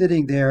just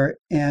sitting there,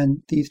 and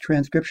these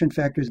transcription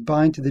factors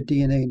bind to the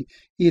DNA and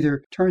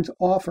either turns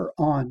off or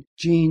on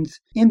genes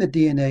in the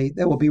DNA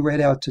that will be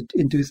read out to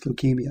induce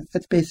leukemia.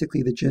 That's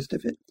basically the gist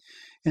of it.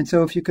 And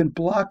so if you can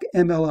block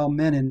MLL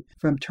menin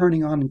from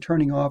turning on and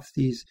turning off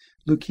these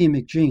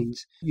leukemic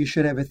genes, you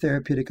should have a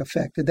therapeutic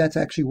effect. And that's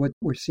actually what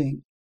we're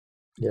seeing.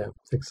 Yeah,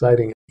 it's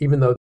exciting.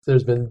 Even though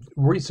there's been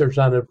research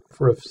on it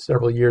for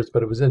several years,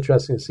 but it was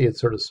interesting to see it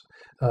sort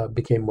of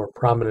became more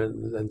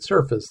prominent and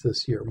surfaced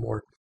this year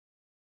more.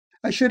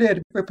 I should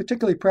add, we're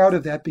particularly proud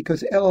of that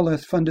because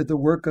LLS funded the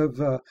work of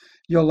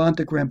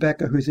Jolanta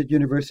Grambecka, who's at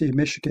University of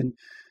Michigan,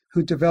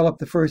 who developed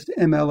the first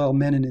MLL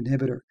menin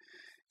inhibitor.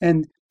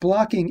 And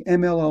blocking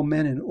MLL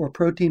menin or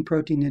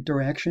protein-protein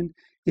interaction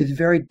is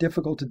very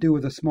difficult to do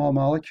with a small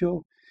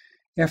molecule.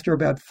 After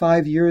about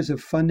 5 years of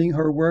funding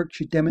her work,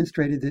 she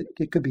demonstrated that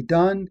it could be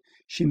done.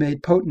 She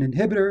made potent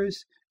inhibitors.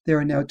 There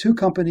are now 2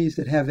 companies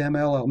that have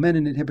MLL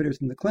menin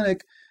inhibitors in the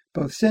clinic,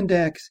 both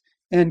Syndax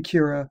and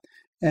Cura,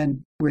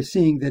 and we're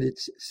seeing that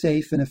it's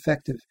safe and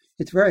effective.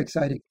 It's very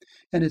exciting,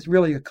 and it's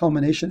really a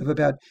culmination of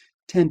about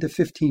 10 to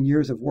 15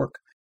 years of work.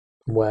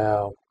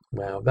 Wow,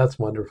 that's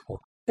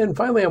wonderful. And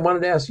finally, I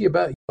wanted to ask you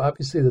about,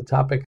 obviously, the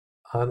topic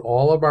on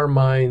all of our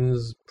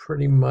minds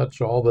pretty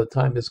much all the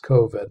time is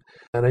COVID.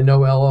 And I know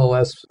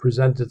LLS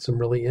presented some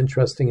really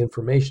interesting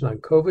information on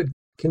COVID.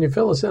 Can you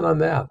fill us in on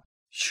that?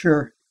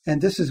 Sure.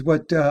 And this is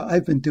what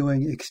I've been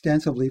doing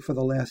extensively for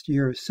the last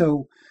year.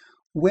 So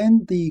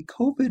when the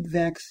COVID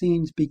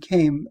vaccines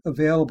became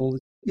available,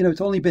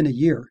 it's only been a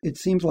year. It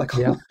seems like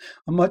a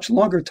much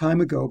longer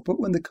time ago.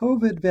 But when the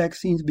COVID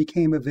vaccines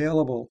became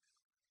available,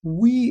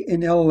 we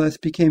in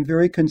LLS became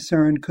very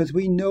concerned because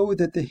we know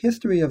that the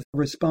history of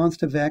response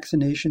to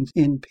vaccinations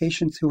in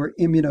patients who are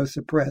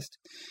immunosuppressed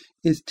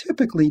is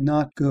typically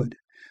not good.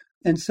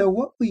 And so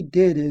what we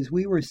did is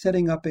we were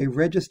setting up a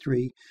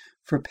registry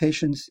for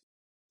patients.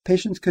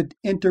 Patients could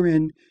enter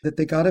in that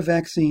they got a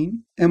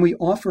vaccine, and we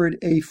offered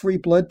a free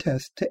blood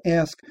test to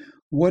ask,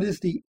 what is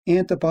the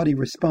antibody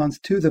response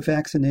to the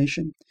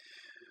vaccination?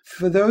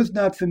 For those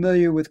not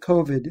familiar with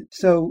COVID,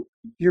 so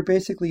you're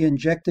basically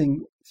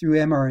injecting through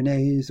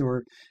mRNAs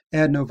or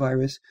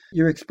adenovirus,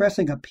 you're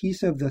expressing a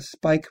piece of the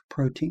spike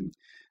protein.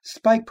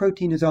 Spike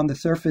protein is on the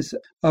surface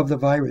of the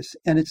virus,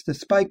 and it's the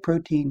spike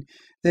protein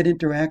that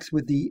interacts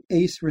with the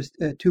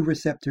ACE2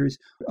 receptors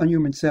on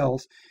human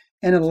cells,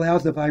 and it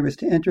allows the virus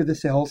to enter the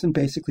cells and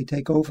basically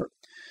take over.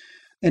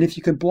 And if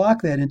you can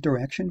block that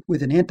interaction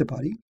with an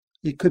antibody,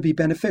 it could be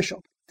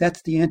beneficial.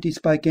 That's the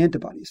anti-spike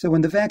antibody. So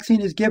when the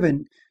vaccine is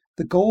given,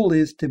 the goal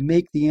is to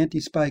make the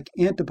anti-spike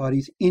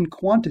antibodies in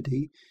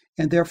quantity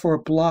and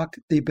therefore block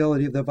the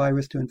ability of the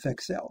virus to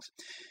infect cells.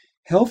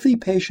 Healthy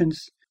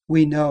patients,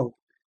 we know,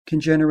 can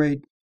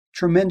generate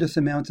tremendous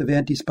amounts of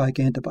anti-spike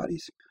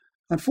antibodies.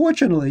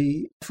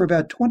 Unfortunately, for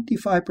about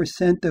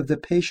 25% of the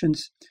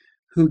patients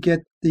who get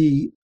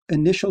the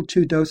initial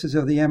 2 doses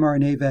of the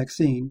mRNA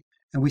vaccine,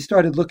 and we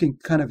started looking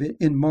kind of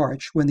in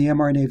March when the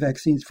mRNA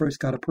vaccines first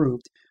got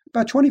approved,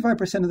 about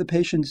 25% of the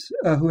patients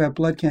who have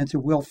blood cancer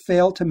will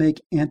fail to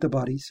make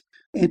antibodies,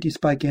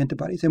 anti-spike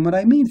antibodies. And when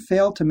I mean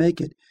fail to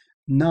make it,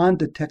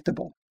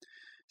 non-detectable.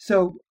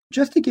 So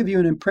just to give you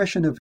an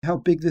impression of how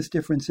big this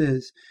difference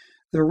is,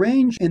 the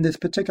range in this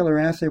particular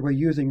assay we're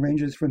using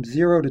ranges from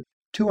 0 to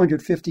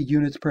 250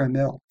 units per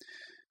ml.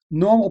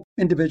 Normal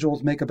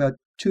individuals make about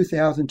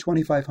 2,000,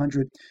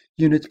 2,500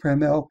 units per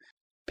ml.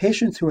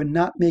 Patients who are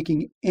not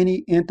making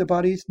any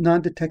antibodies,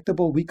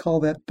 non-detectable, we call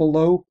that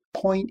below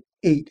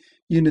 0.8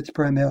 units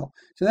per ml.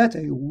 So that's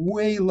a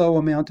way low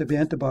amount of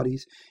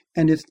antibodies,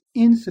 and it's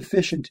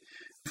insufficient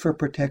for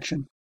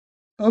protection.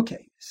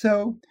 Okay,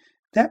 so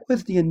that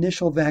was the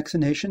initial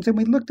vaccinations, and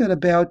we looked at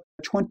about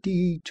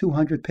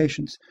 2,200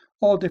 patients,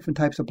 all different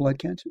types of blood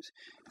cancers.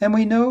 And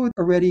we know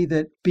already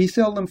that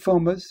B-cell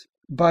lymphomas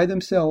by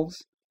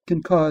themselves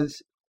can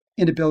cause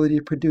inability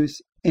to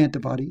produce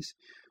antibodies.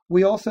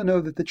 We also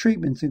know that the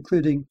treatments,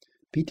 including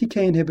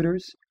BTK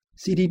inhibitors,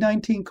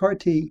 CD19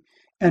 CAR-T,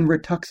 and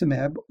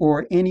rituximab,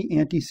 or any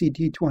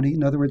anti-CD20,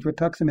 in other words,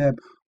 rituximab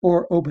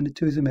or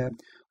obinutuzumab,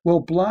 will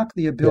block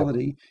the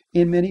ability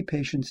in many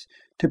patients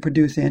to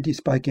produce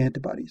anti-spike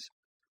antibodies.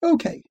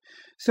 Okay,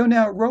 so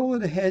now roll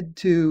it ahead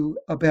to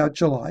about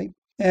July,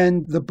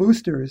 and the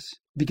boosters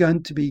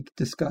begun to be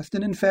discussed.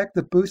 And in fact,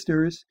 the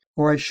boosters,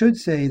 or I should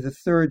say the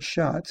third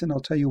shots, and I'll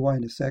tell you why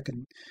in a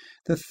second,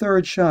 the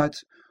third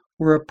shots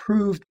were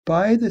approved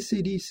by the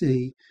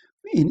CDC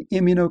in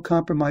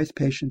immunocompromised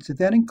patients, and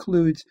that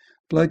includes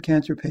blood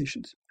cancer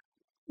patients.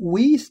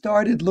 We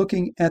started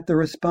looking at the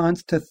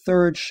response to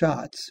third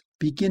shots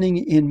beginning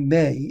in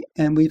May,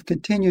 and we've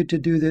continued to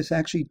do this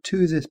actually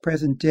to this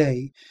present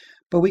day,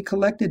 but we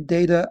collected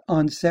data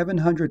on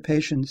 700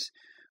 patients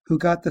who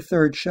got the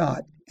third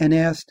shot and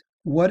asked,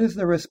 what is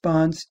the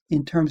response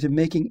in terms of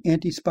making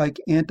anti-spike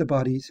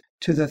antibodies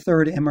to the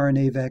third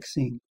mRNA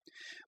vaccine.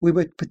 We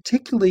were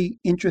particularly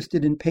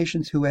interested in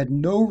patients who had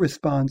no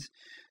response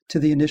to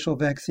the initial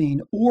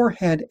vaccine or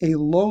had a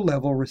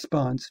low-level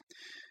response,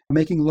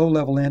 making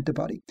low-level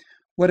antibody.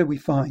 What did we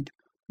find?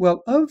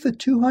 Well, of the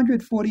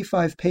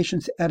 245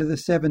 patients out of the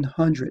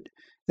 700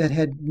 that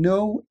had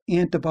no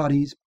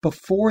antibodies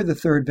before the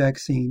third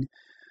vaccine,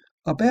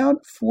 about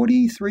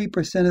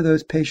 43% of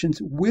those patients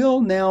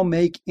will now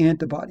make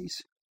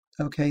antibodies.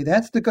 Okay,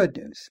 that's the good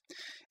news.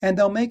 And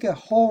they'll make a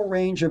whole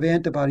range of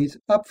antibodies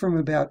up from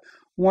about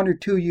 1 or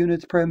 2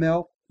 units per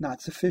ml,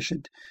 not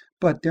sufficient,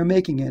 but they're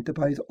making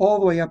antibodies all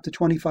the way up to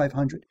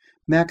 2,500,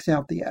 max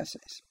out the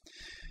assays.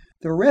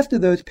 The rest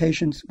of those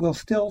patients will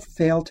still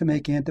fail to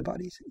make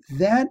antibodies.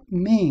 That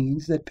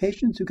means that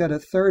patients who got a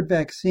third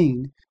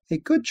vaccine, a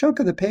good chunk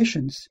of the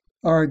patients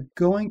are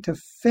going to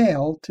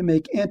fail to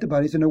make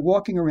antibodies and are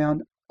walking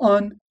around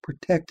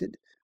unprotected,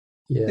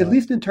 at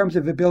least in terms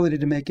of ability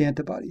to make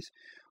antibodies.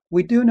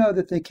 We do know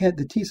that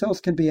the T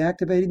cells can be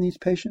activated in these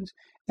patients,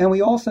 and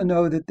we also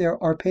know that there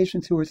are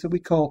patients who are what we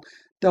call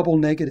double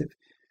negative.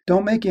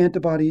 Don't make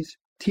antibodies,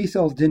 T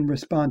cells didn't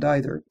respond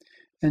either,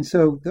 and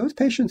so those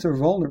patients are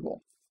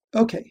vulnerable.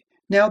 Okay,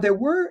 now there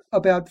were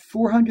about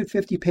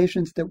 450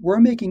 patients that were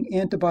making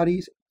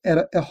antibodies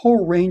at a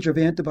whole range of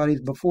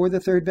antibodies before the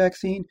third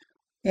vaccine.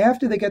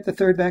 After they get the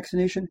third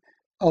vaccination,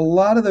 a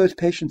lot of those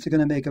patients are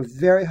going to make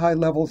very high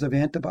levels of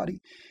antibody.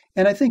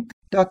 And I think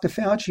Dr.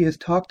 Fauci has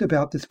talked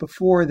about this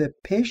before,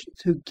 that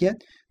patients who get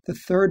the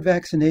third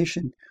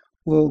vaccination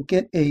will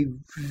get a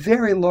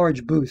very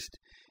large boost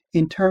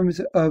in terms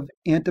of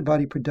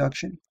antibody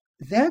production.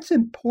 That's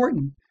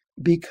important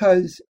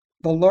because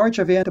the large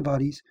of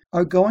antibodies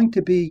are going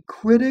to be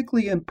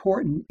critically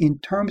important in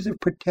terms of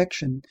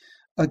protection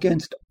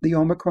against the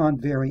Omicron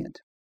variant.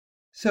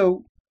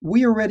 So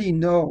we already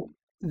know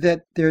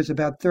that there's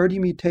about 30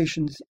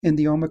 mutations in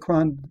the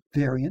Omicron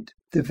variant.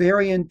 The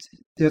variant,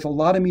 there's a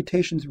lot of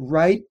mutations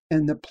right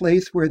in the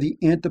place where the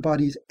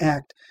antibodies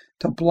act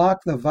to block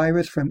the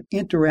virus from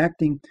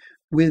interacting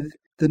with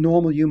the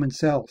normal human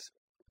cells.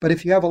 But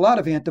if you have a lot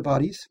of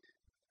antibodies,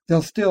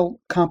 they'll still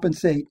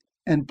compensate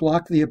and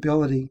block the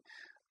ability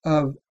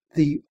of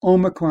the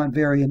Omicron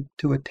variant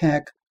to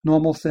attack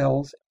normal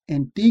cells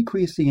and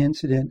decrease the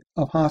incidence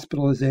of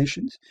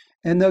hospitalizations.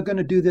 And they're going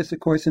to do this, of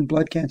course, in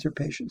blood cancer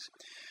patients.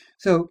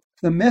 So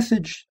the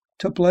message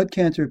to blood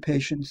cancer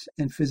patients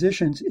and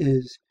physicians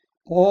is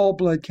all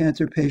blood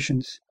cancer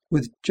patients,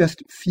 with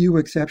just few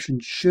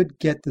exceptions, should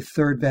get the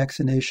third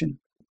vaccination.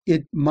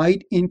 It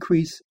might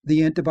increase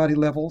the antibody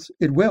levels.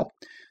 It will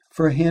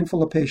for a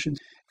handful of patients.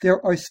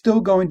 There are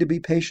still going to be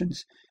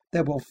patients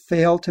that will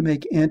fail to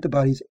make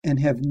antibodies and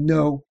have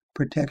no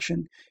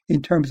protection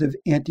in terms of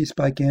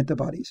anti-spike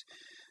antibodies.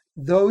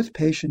 Those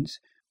patients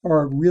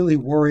are really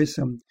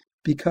worrisome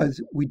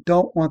because we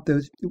don't want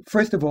those.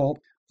 First of all,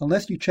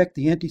 unless you check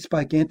the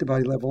anti-spike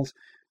antibody levels,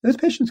 those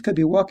patients could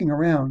be walking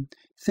around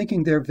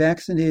thinking they're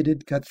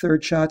vaccinated, got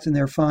third shots, and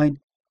they're fine.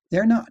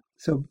 They're not.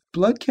 So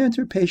blood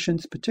cancer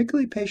patients,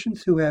 particularly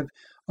patients who have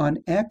on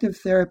active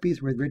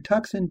therapies with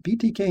Rituxan,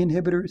 BTK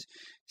inhibitors,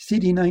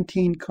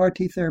 CD19 CAR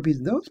T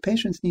therapies, those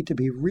patients need to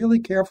be really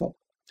careful.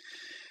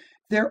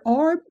 There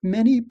are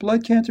many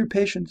blood cancer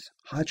patients,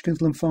 Hodgkin's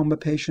lymphoma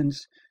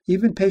patients,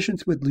 even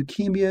patients with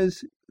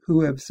leukemias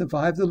who have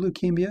survived the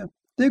leukemia.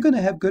 They're going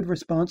to have good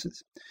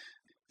responses.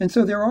 And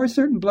so there are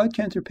certain blood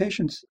cancer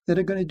patients that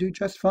are going to do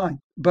just fine,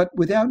 but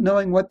without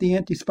knowing what the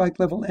anti-spike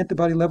level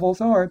antibody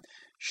levels are,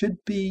 should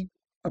be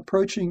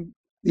approaching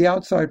the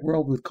outside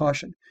world with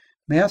caution.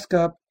 Mask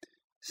up,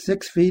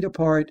 6 feet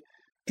apart.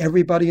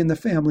 Everybody in the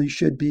family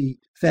should be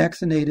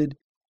vaccinated.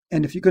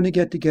 And if you're going to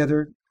get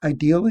together,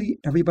 ideally,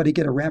 everybody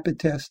get a rapid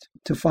test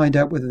to find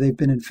out whether they've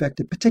been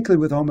infected, particularly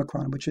with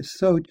Omicron, which is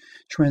so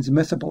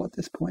transmissible at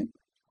this point.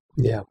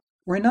 Yeah.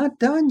 We're not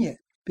done yet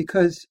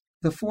because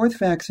the fourth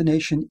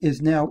vaccination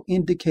is now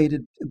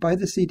indicated by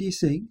the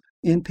CDC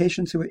in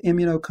patients who are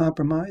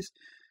immunocompromised.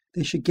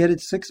 They should get it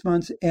 6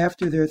 months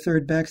after their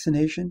third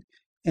vaccination.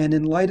 And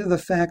in light of the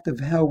fact of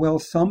how well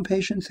some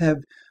patients have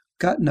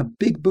gotten a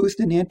big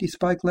boost in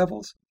anti-spike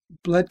levels,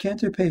 blood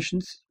cancer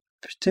patients,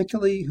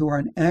 particularly who are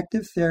on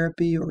active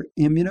therapy or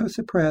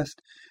immunosuppressed,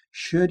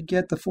 should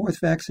get the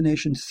fourth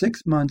vaccination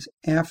 6 months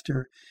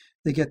after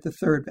they get the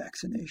third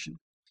vaccination.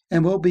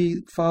 And we'll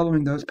be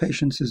following those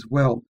patients as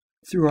well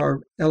through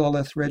our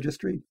LLS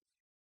registry.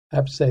 I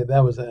have to say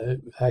that was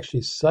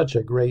actually such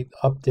a great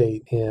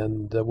update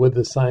and with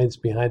the science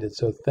behind it.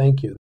 So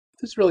thank you.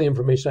 This is really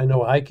information I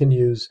know I can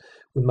use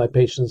with my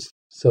patients.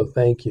 So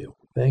thank you.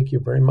 Thank you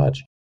very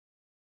much.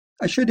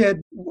 I should add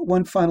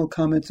one final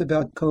comment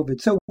about COVID.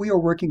 So we are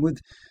working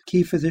with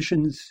key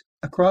physicians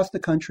across the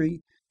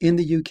country in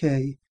the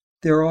UK.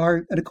 There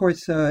are, and of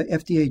course,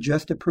 FDA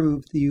just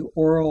approved the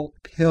oral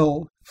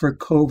pill for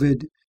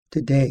COVID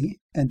today,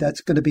 and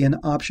that's going to be an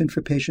option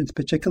for patients,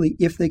 particularly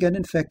if they get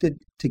infected,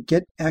 to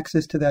get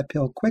access to that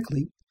pill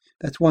quickly.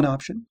 That's one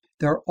option.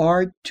 There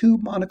are 2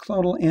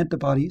 monoclonal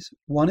antibodies.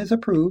 One is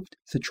approved,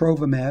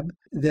 sotrovimab,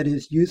 that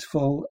is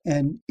useful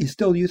and is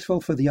still useful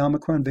for the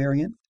Omicron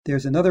variant.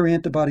 There's another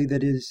antibody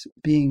that is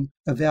being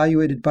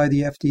evaluated by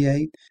the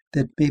FDA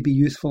that may be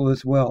useful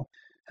as well.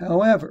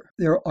 However,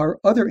 there are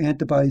other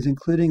antibodies,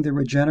 including the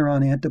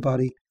Regeneron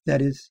antibody,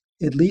 that is,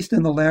 at least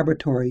in the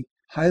laboratory,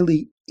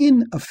 highly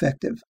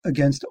ineffective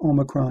against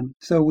Omicron.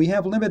 So we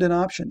have limited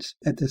options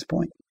at this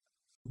point.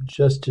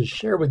 Just to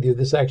share with you,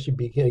 this actually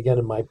became, again,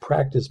 in my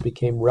practice,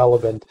 became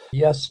relevant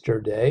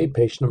yesterday. A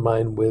patient of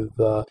mine with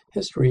a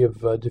history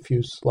of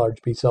diffuse large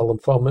B-cell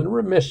lymphoma in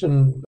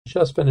remission,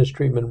 just finished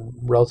treatment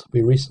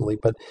relatively recently,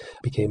 but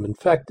became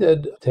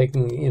infected,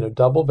 taking,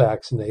 double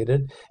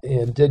vaccinated,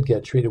 and did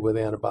get treated with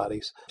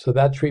antibodies. So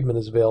that treatment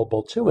is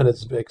available too, and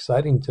it's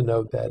exciting to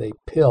note that a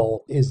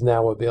pill is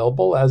now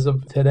available as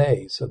of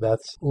today. So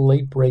that's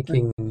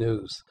late-breaking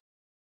news.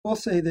 We'll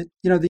say that,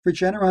 the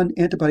Regeneron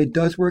antibody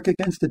does work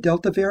against the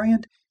Delta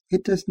variant.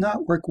 It does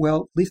not work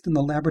well, at least in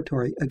the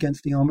laboratory,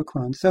 against the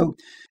Omicron. So,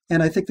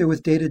 and I think there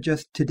was data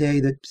just today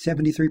that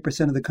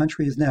 73% of the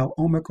country is now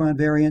Omicron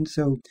variant.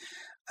 So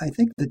I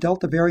think the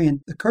Delta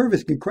variant, the curve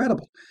is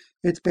incredible.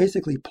 It's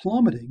basically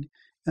plummeting,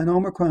 and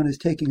Omicron is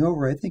taking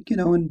over. I think,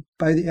 and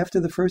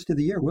after the first of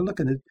the year, we're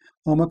looking at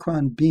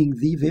Omicron being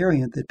the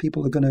variant that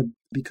people are going to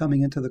be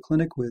coming into the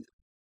clinic with.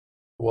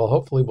 Well,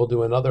 hopefully we'll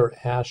do another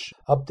ASH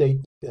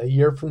update a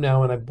year from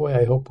now, and I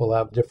hope we'll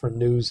have different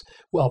news.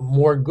 Well,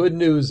 more good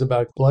news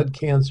about blood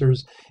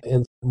cancers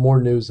and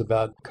more news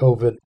about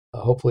COVID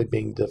hopefully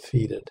being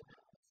defeated.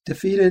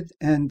 Defeated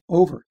and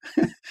over.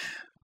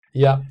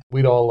 Yeah,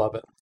 we'd all love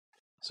it.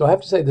 So I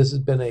have to say this has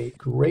been a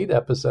great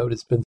episode.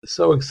 It's been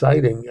so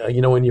exciting.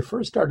 When you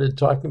first started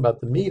talking about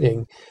the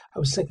meeting, I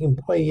was thinking,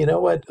 boy, you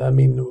know what? I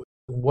mean,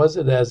 was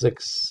it as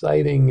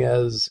exciting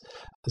as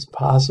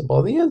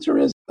possible? The answer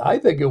is, I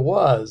think it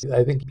was.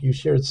 I think you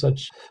shared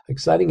such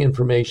exciting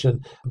information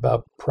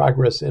about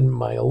progress in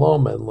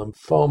myeloma and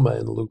lymphoma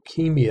and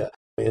leukemia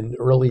and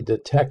early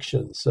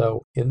detection.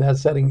 So in that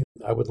setting,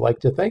 I would like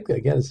to thank,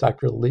 again, it's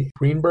Dr. Lee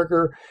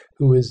Greenberger,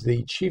 who is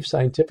the Chief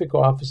Scientific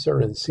Officer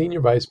and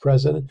Senior Vice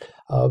President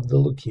of the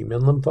Leukemia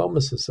and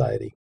Lymphoma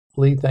Society.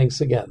 Lee, thanks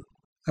again.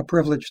 A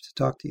privilege to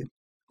talk to you.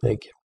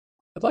 Thank you.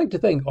 I'd like to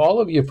thank all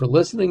of you for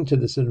listening to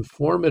this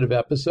informative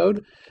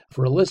episode.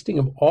 For a listing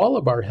of all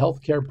of our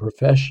healthcare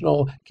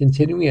professional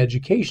continuing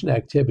education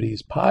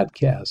activities,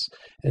 podcasts,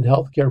 and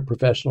healthcare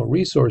professional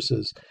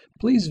resources,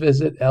 please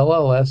visit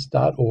lls.org/CE.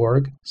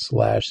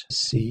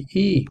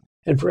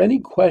 And for any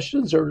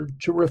questions or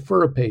to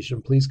refer a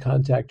patient, please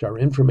contact our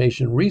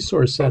Information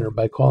Resource Center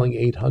by calling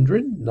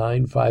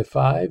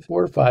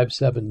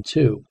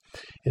 800-955-4572.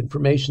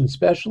 Information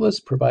specialists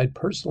provide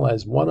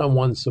personalized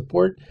one-on-one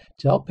support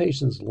to help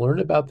patients learn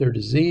about their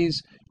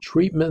disease,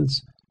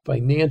 treatments,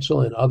 financial,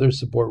 and other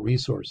support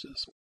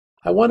resources.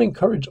 I want to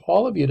encourage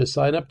all of you to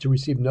sign up to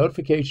receive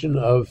notification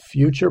of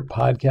future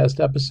podcast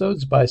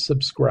episodes by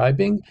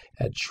subscribing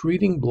at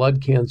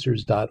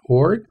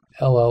treatingbloodcancers.org.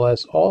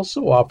 LLS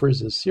also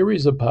offers a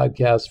series of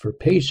podcasts for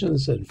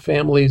patients and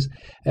families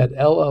at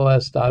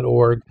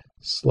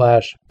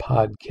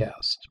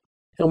lls.org/podcast.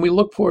 And we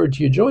look forward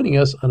to you joining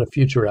us on a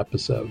future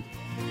episode.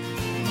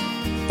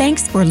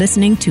 Thanks for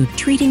listening to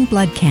Treating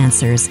Blood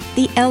Cancers,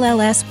 the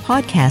LLS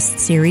podcast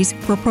series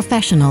for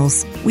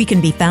professionals. We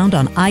can be found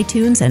on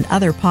iTunes and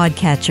other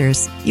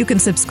podcatchers. You can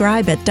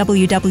subscribe at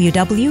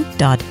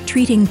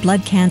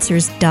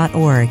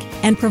www.treatingbloodcancers.org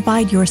and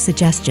provide your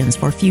suggestions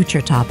for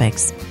future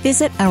topics.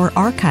 Visit our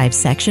archives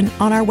section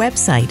on our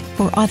website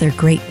for other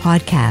great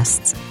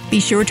podcasts. Be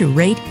sure to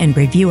rate and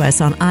review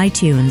us on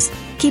iTunes.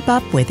 Keep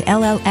up with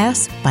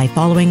LLS by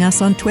following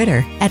us on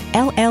Twitter at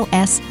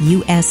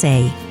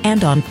LLSUSA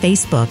and on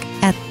Facebook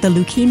at the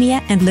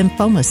Leukemia and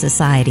Lymphoma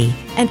Society,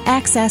 and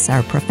access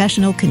our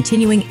professional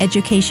continuing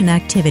education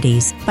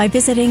activities by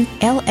visiting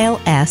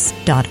lls.org/CE.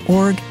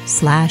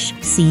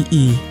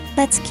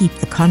 Let's keep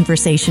the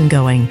conversation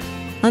going.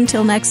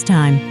 Until next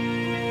time.